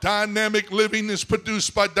 Dynamic living is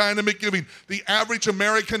produced by dynamic giving. The average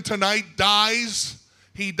American tonight dies.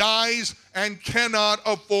 He dies and cannot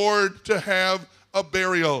afford to have a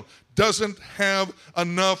burial. Doesn't have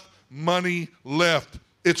enough money left.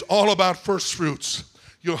 It's all about first fruits.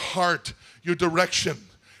 Your heart, your direction.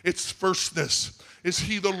 It's firstness. Is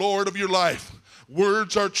he the Lord of your life?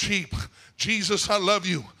 Words are cheap. Jesus, I love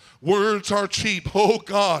you. Words are cheap. Oh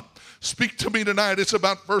God. Speak to me tonight. It's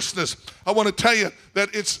about firstness. I want to tell you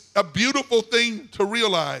that it's a beautiful thing to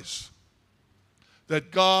realize that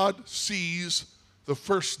God sees the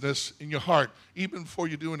firstness in your heart, even before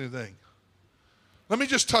you do anything. Let me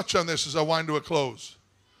just touch on this as I wind to a close.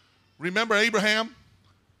 Remember Abraham?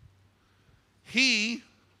 He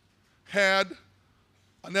had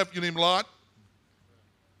a nephew named Lot,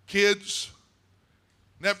 kids,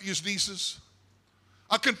 nephews, nieces.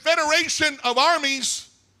 A confederation of armies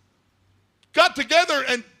got together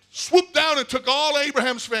and swooped down and took all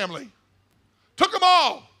Abraham's family. Took them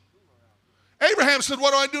all. Abraham said,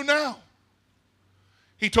 what do I do now?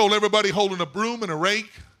 He told everybody holding a broom and a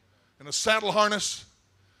rake and a saddle harness,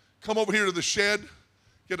 come over here to the shed,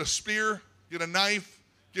 get a spear, get a knife,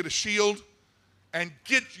 get a shield, and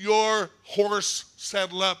get your horse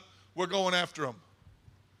saddled up. We're going after him.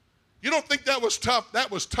 You don't think that was tough?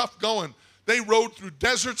 That was tough going. They rode through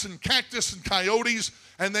deserts and cactus and coyotes,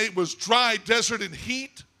 and it was dry desert and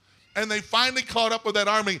heat, and they finally caught up with that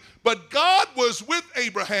army. But God was with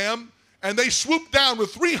Abraham, and they swooped down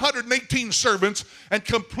with 318 servants and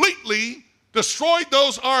completely destroyed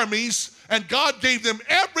those armies, and God gave them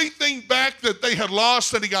everything back that they had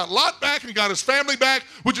lost, and he got Lot back and he got his family back.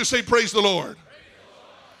 Would you say praise the Lord?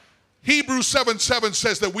 Hebrews 7:7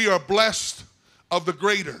 says that we are blessed of the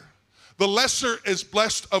greater. The lesser is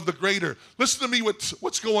blessed of the greater. Listen to me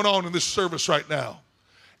what's going on in this service right now.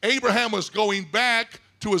 Abraham was going back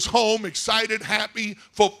to his home, excited, happy,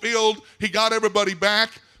 fulfilled. He got everybody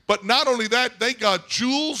back. But not only that, they got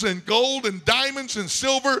jewels and gold and diamonds and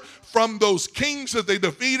silver from those kings that they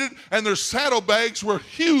defeated, and their saddlebags were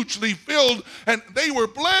hugely filled, and they were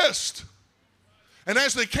blessed. And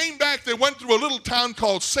as they came back, they went through a little town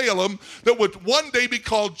called Salem that would one day be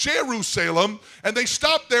called Jerusalem. And they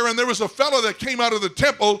stopped there, and there was a fellow that came out of the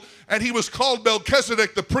temple, and he was called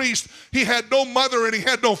Melchizedek the priest. He had no mother and he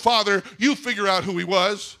had no father. You figure out who he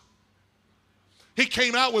was. He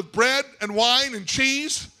came out with bread and wine and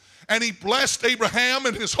cheese, and he blessed Abraham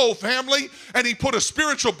and his whole family, and he put a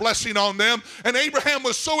spiritual blessing on them. And Abraham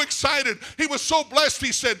was so excited. He was so blessed.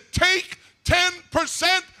 He said, take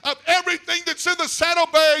 10% of everything that's in the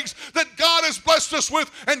saddlebags that God has blessed us with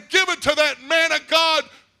and give it to that man of God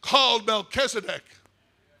called Melchizedek.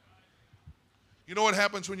 You know what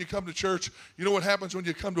happens when you come to church? You know what happens when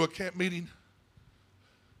you come to a camp meeting?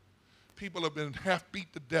 People have been half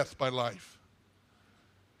beat to death by life.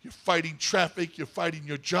 You're fighting traffic, you're fighting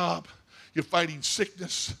your job, you're fighting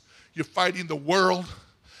sickness, you're fighting the world,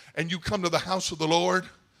 and you come to the house of the Lord,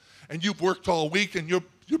 and you've worked all week, and you're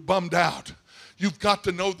bummed out. You've got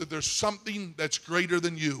to know that there's something that's greater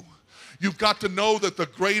than you. You've got to know that the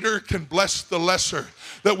greater can bless the lesser.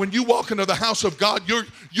 That when you walk into the house of God,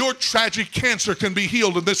 your tragic cancer can be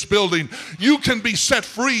healed in this building. You can be set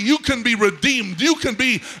free. You can be redeemed. You can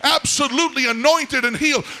be absolutely anointed and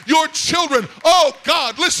healed. Your children, oh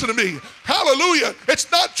God, listen to me. Hallelujah.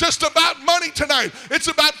 It's not just about money tonight. It's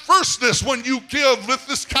about firstness. When you give with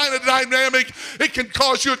this kind of dynamic, it can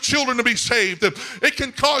cause your children to be saved. It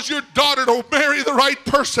can cause your daughter to marry the right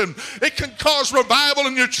person. It can cause revival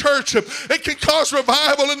in your church. It can cause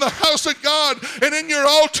revival in the house of God and in your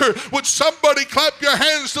altar. Would somebody clap your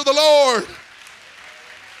hands to the Lord?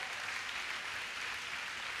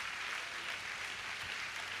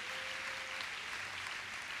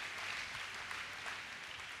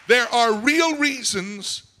 There are real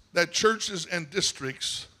reasons that churches and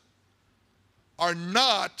districts are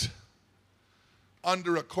not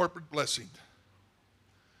under a corporate blessing.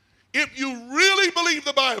 If you really believe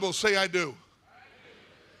the Bible, say I do.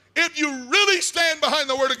 If you really stand behind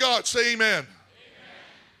the Word of God, say amen.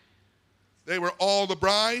 They were all the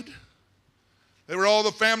bride. They were all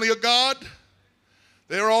the family of God.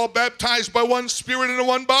 They were all baptized by one Spirit in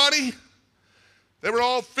one body. They were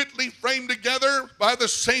all fitly framed together by the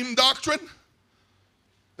same doctrine.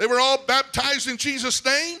 They were all baptized in Jesus'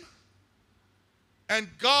 name. And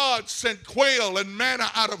God sent quail and manna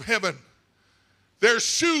out of heaven. Their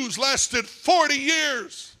shoes lasted 40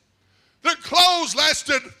 years. Their clothes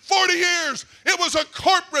lasted 40 years. It was a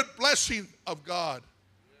corporate blessing of God.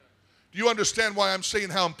 Do you understand why I'm saying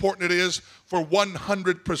how important it is for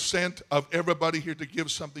 100% of everybody here to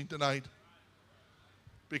give something tonight?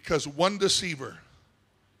 Because one deceiver,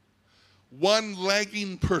 one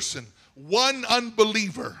lagging person, one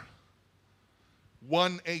unbeliever,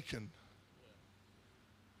 one Achan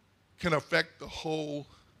can affect the whole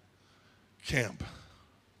camp.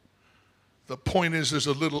 The point is, there's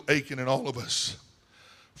a little Achan in all of us.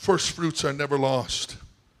 First fruits are never lost.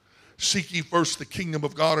 Seek ye first the kingdom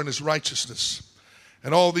of God and his righteousness,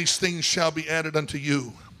 and all these things shall be added unto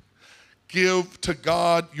you. Give to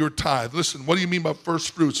God your tithe. Listen, what do you mean by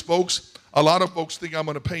first fruits, folks? A lot of folks think I'm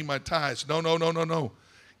going to pay my tithes. No.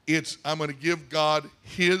 It's I'm going to give God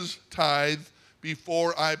his tithe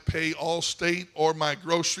before I pay Allstate or my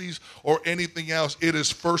groceries or anything else. It is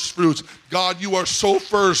first fruits. God, you are so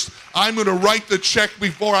first. I'm going to write the check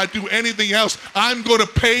before I do anything else. I'm going to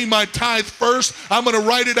pay my tithe first. I'm going to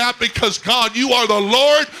write it out because, God, you are the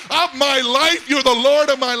Lord of my life. You're the Lord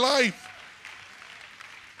of my life.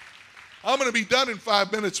 I'm going to be done in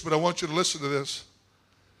 5 minutes, but I want you to listen to this.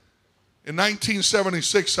 In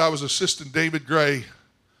 1976, I was Assistant David Gray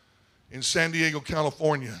in San Diego,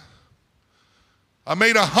 California. I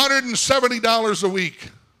made $170 a week.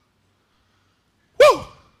 Woo!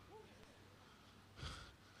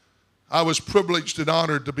 I was privileged and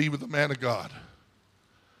honored to be with the man of God.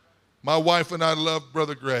 My wife and I loved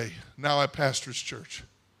Brother Gray. Now I pastor his church.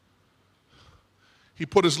 He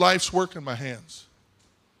put his life's work in my hands.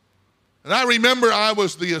 And I remember I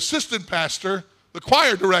was the assistant pastor, the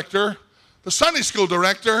choir director, the Sunday school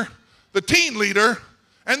director, the teen leader,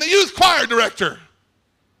 and the youth choir director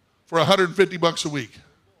for $150 a week.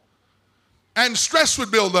 And stress would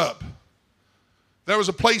build up. There was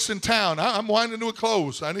a place in town. I'm winding to a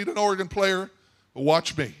close. I need an organ player, but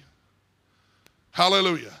watch me.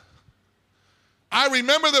 Hallelujah. I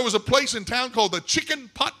remember there was a place in town called the Chicken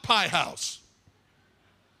Pot Pie House.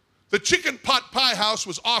 The Chicken Pot Pie House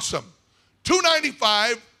was awesome.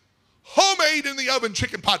 $2.95, homemade in the oven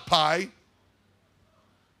chicken pot pie,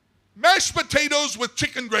 mashed potatoes with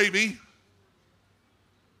chicken gravy,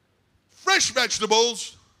 fresh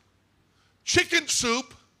vegetables, chicken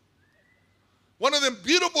soup, one of them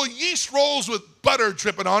beautiful yeast rolls with butter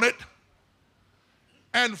dripping on it,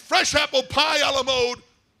 and fresh apple pie a la mode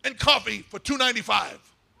and coffee for $2.95.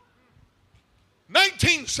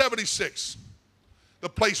 1976. The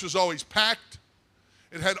place was always packed.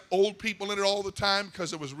 It had old people in it all the time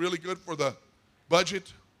because it was really good for the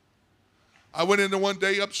budget. I went in there one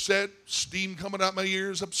day upset, steam coming out my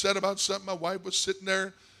ears, upset about something. My wife was sitting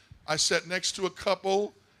there. I sat next to a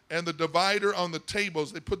couple, and the divider on the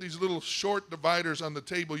tables, they put these little short dividers on the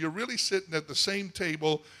table. You're really sitting at the same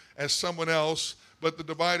table as someone else, but the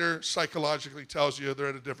divider psychologically tells you they're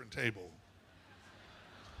at a different table.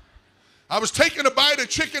 I was taking a bite of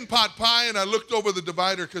chicken pot pie, and I looked over the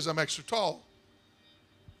divider because I'm extra tall.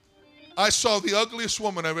 I saw the ugliest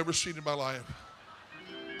woman I've ever seen in my life.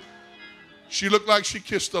 She looked like she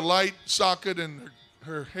kissed a light socket, and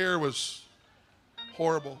her hair was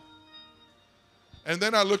horrible. And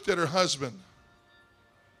then I looked at her husband.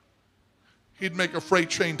 He'd make a freight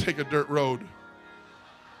train take a dirt road.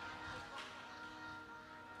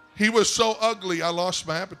 He was so ugly, I lost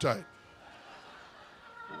my appetite.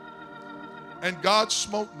 And God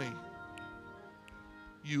smote me.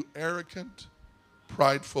 You arrogant,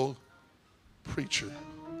 prideful preacher.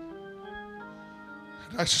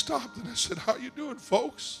 And I stopped and I said, how you doing,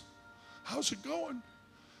 folks? How's it going?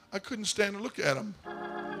 I couldn't stand to look at him.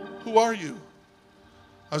 Who are you?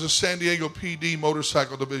 I was a San Diego PD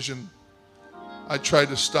motorcycle division. I tried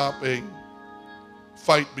to stop a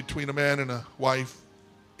fight between a man and a wife,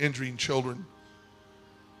 injuring children.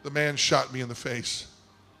 The man shot me in the face.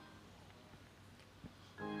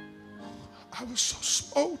 I was so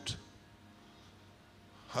smote.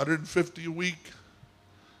 $150 a week.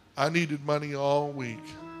 I needed money all week.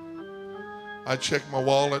 I checked my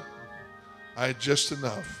wallet. I had just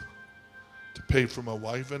enough to pay for my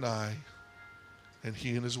wife and I, and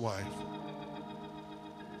he and his wife.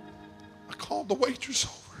 I called the waitress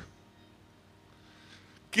over.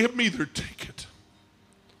 Give me their ticket.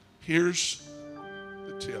 Here's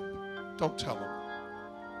the tip. Don't tell them.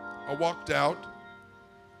 I walked out.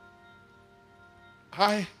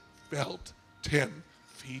 I felt 10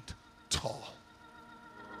 feet tall.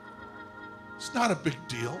 It's not a big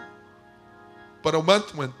deal. But a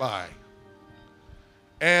month went by.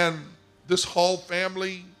 And this Hall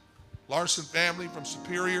family, Larson family from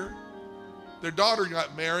Superior, their daughter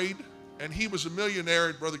got married, and he was a millionaire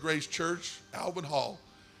at Brother Gray's church, Alvin Hall.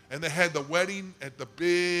 And they had the wedding at the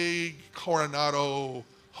big Coronado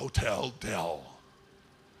Hotel Del.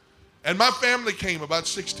 And my family came, about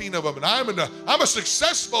 16 of them, and I'm a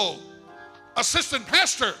successful assistant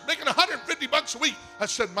pastor, making $150 a week. I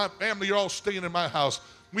said, my family, you're all staying in my house.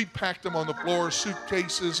 We packed them on the floor,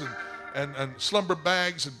 suitcases and slumber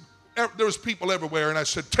bags, and there was people everywhere. And I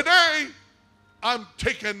said, today, I'm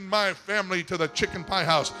taking my family to the chicken pie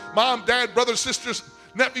house. Mom, dad, brothers, sisters,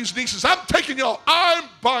 nephews, nieces, I'm taking y'all. I'm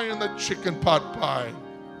buying the chicken pot pie.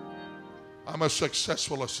 I'm a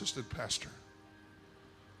successful assistant pastor.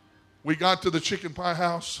 We got to the chicken pie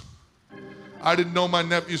house. I didn't know my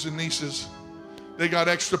nephews and nieces. They got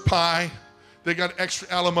extra pie. They got extra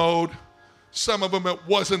a la mode. Some of them, it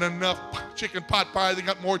wasn't enough chicken pot pie. They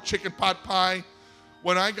got more chicken pot pie.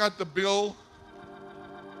 When I got the bill,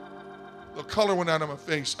 the color went out of my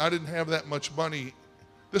face. I didn't have that much money.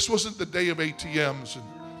 This wasn't the day of ATMs, and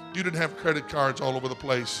you didn't have credit cards all over the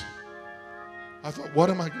place. I thought, what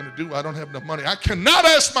am I going to do? I don't have enough money. I cannot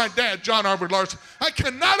ask my dad, John Harvard Larson. I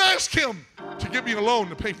cannot ask him to give me a loan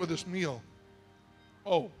to pay for this meal.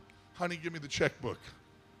 Oh, honey, give me the checkbook.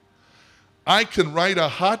 I can write a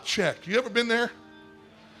hot check. You ever been there?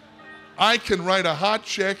 I can write a hot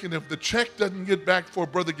check, and if the check doesn't get back before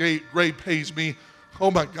Brother Gray pays me, oh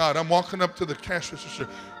my God, I'm walking up to the cash register.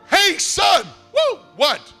 Hey, son! Woo!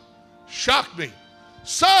 What? Shocked me.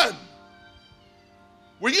 Son!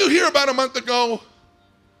 Were you here about a month ago?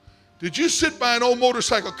 Did you sit by an old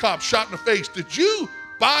motorcycle cop shot in the face? Did you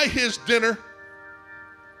buy his dinner?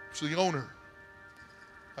 To the owner.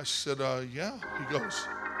 I said, yeah. He goes,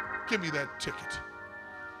 give me that ticket.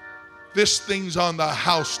 This thing's on the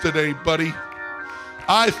house today, buddy.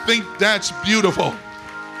 I think that's beautiful.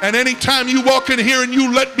 And anytime you walk in here and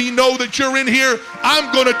you let me know that you're in here,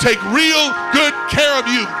 I'm going to take real good care of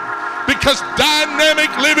you. Because dynamic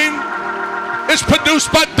living is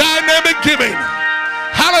produced by dynamic giving.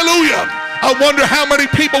 Hallelujah. I wonder how many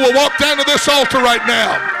people will walk down to this altar right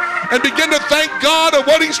now and begin to thank God of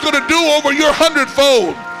what he's going to do over your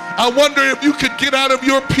hundredfold. I wonder if you could get out of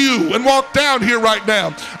your pew and walk down here right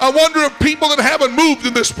now. I wonder if people that haven't moved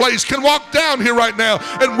in this place can walk down here right now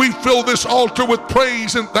and we fill this altar with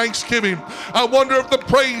praise and thanksgiving. I wonder if the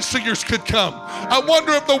praise singers could come. I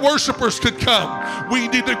wonder if the worshipers could come. We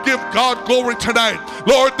need to give God glory tonight.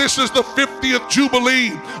 Lord, this is the 50th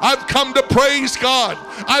Jubilee. I've come to praise God.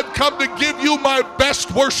 I've come to give you my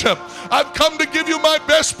best worship. I've come to give you my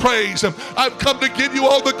best praise. I've come to give you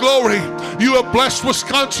all the glory. You have blessed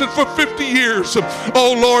Wisconsin for 50 years.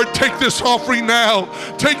 Oh Lord, take this offering now.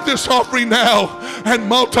 Take this offering now and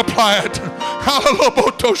multiply it.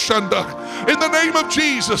 In the name of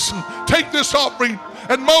Jesus, take this offering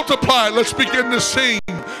and multiply it. Let's begin to sing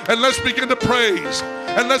and let's begin to praise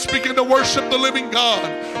and let's begin to worship the living God.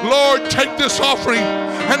 Lord, take this offering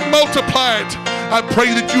and multiply it. I pray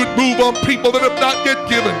that you would move on people that have not yet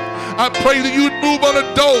given. I pray that you would move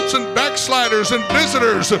on adults and backsliders and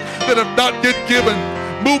visitors that have not yet given.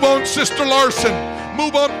 Move on Sister Larson.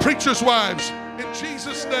 Move on preachers' wives. In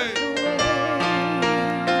Jesus' name.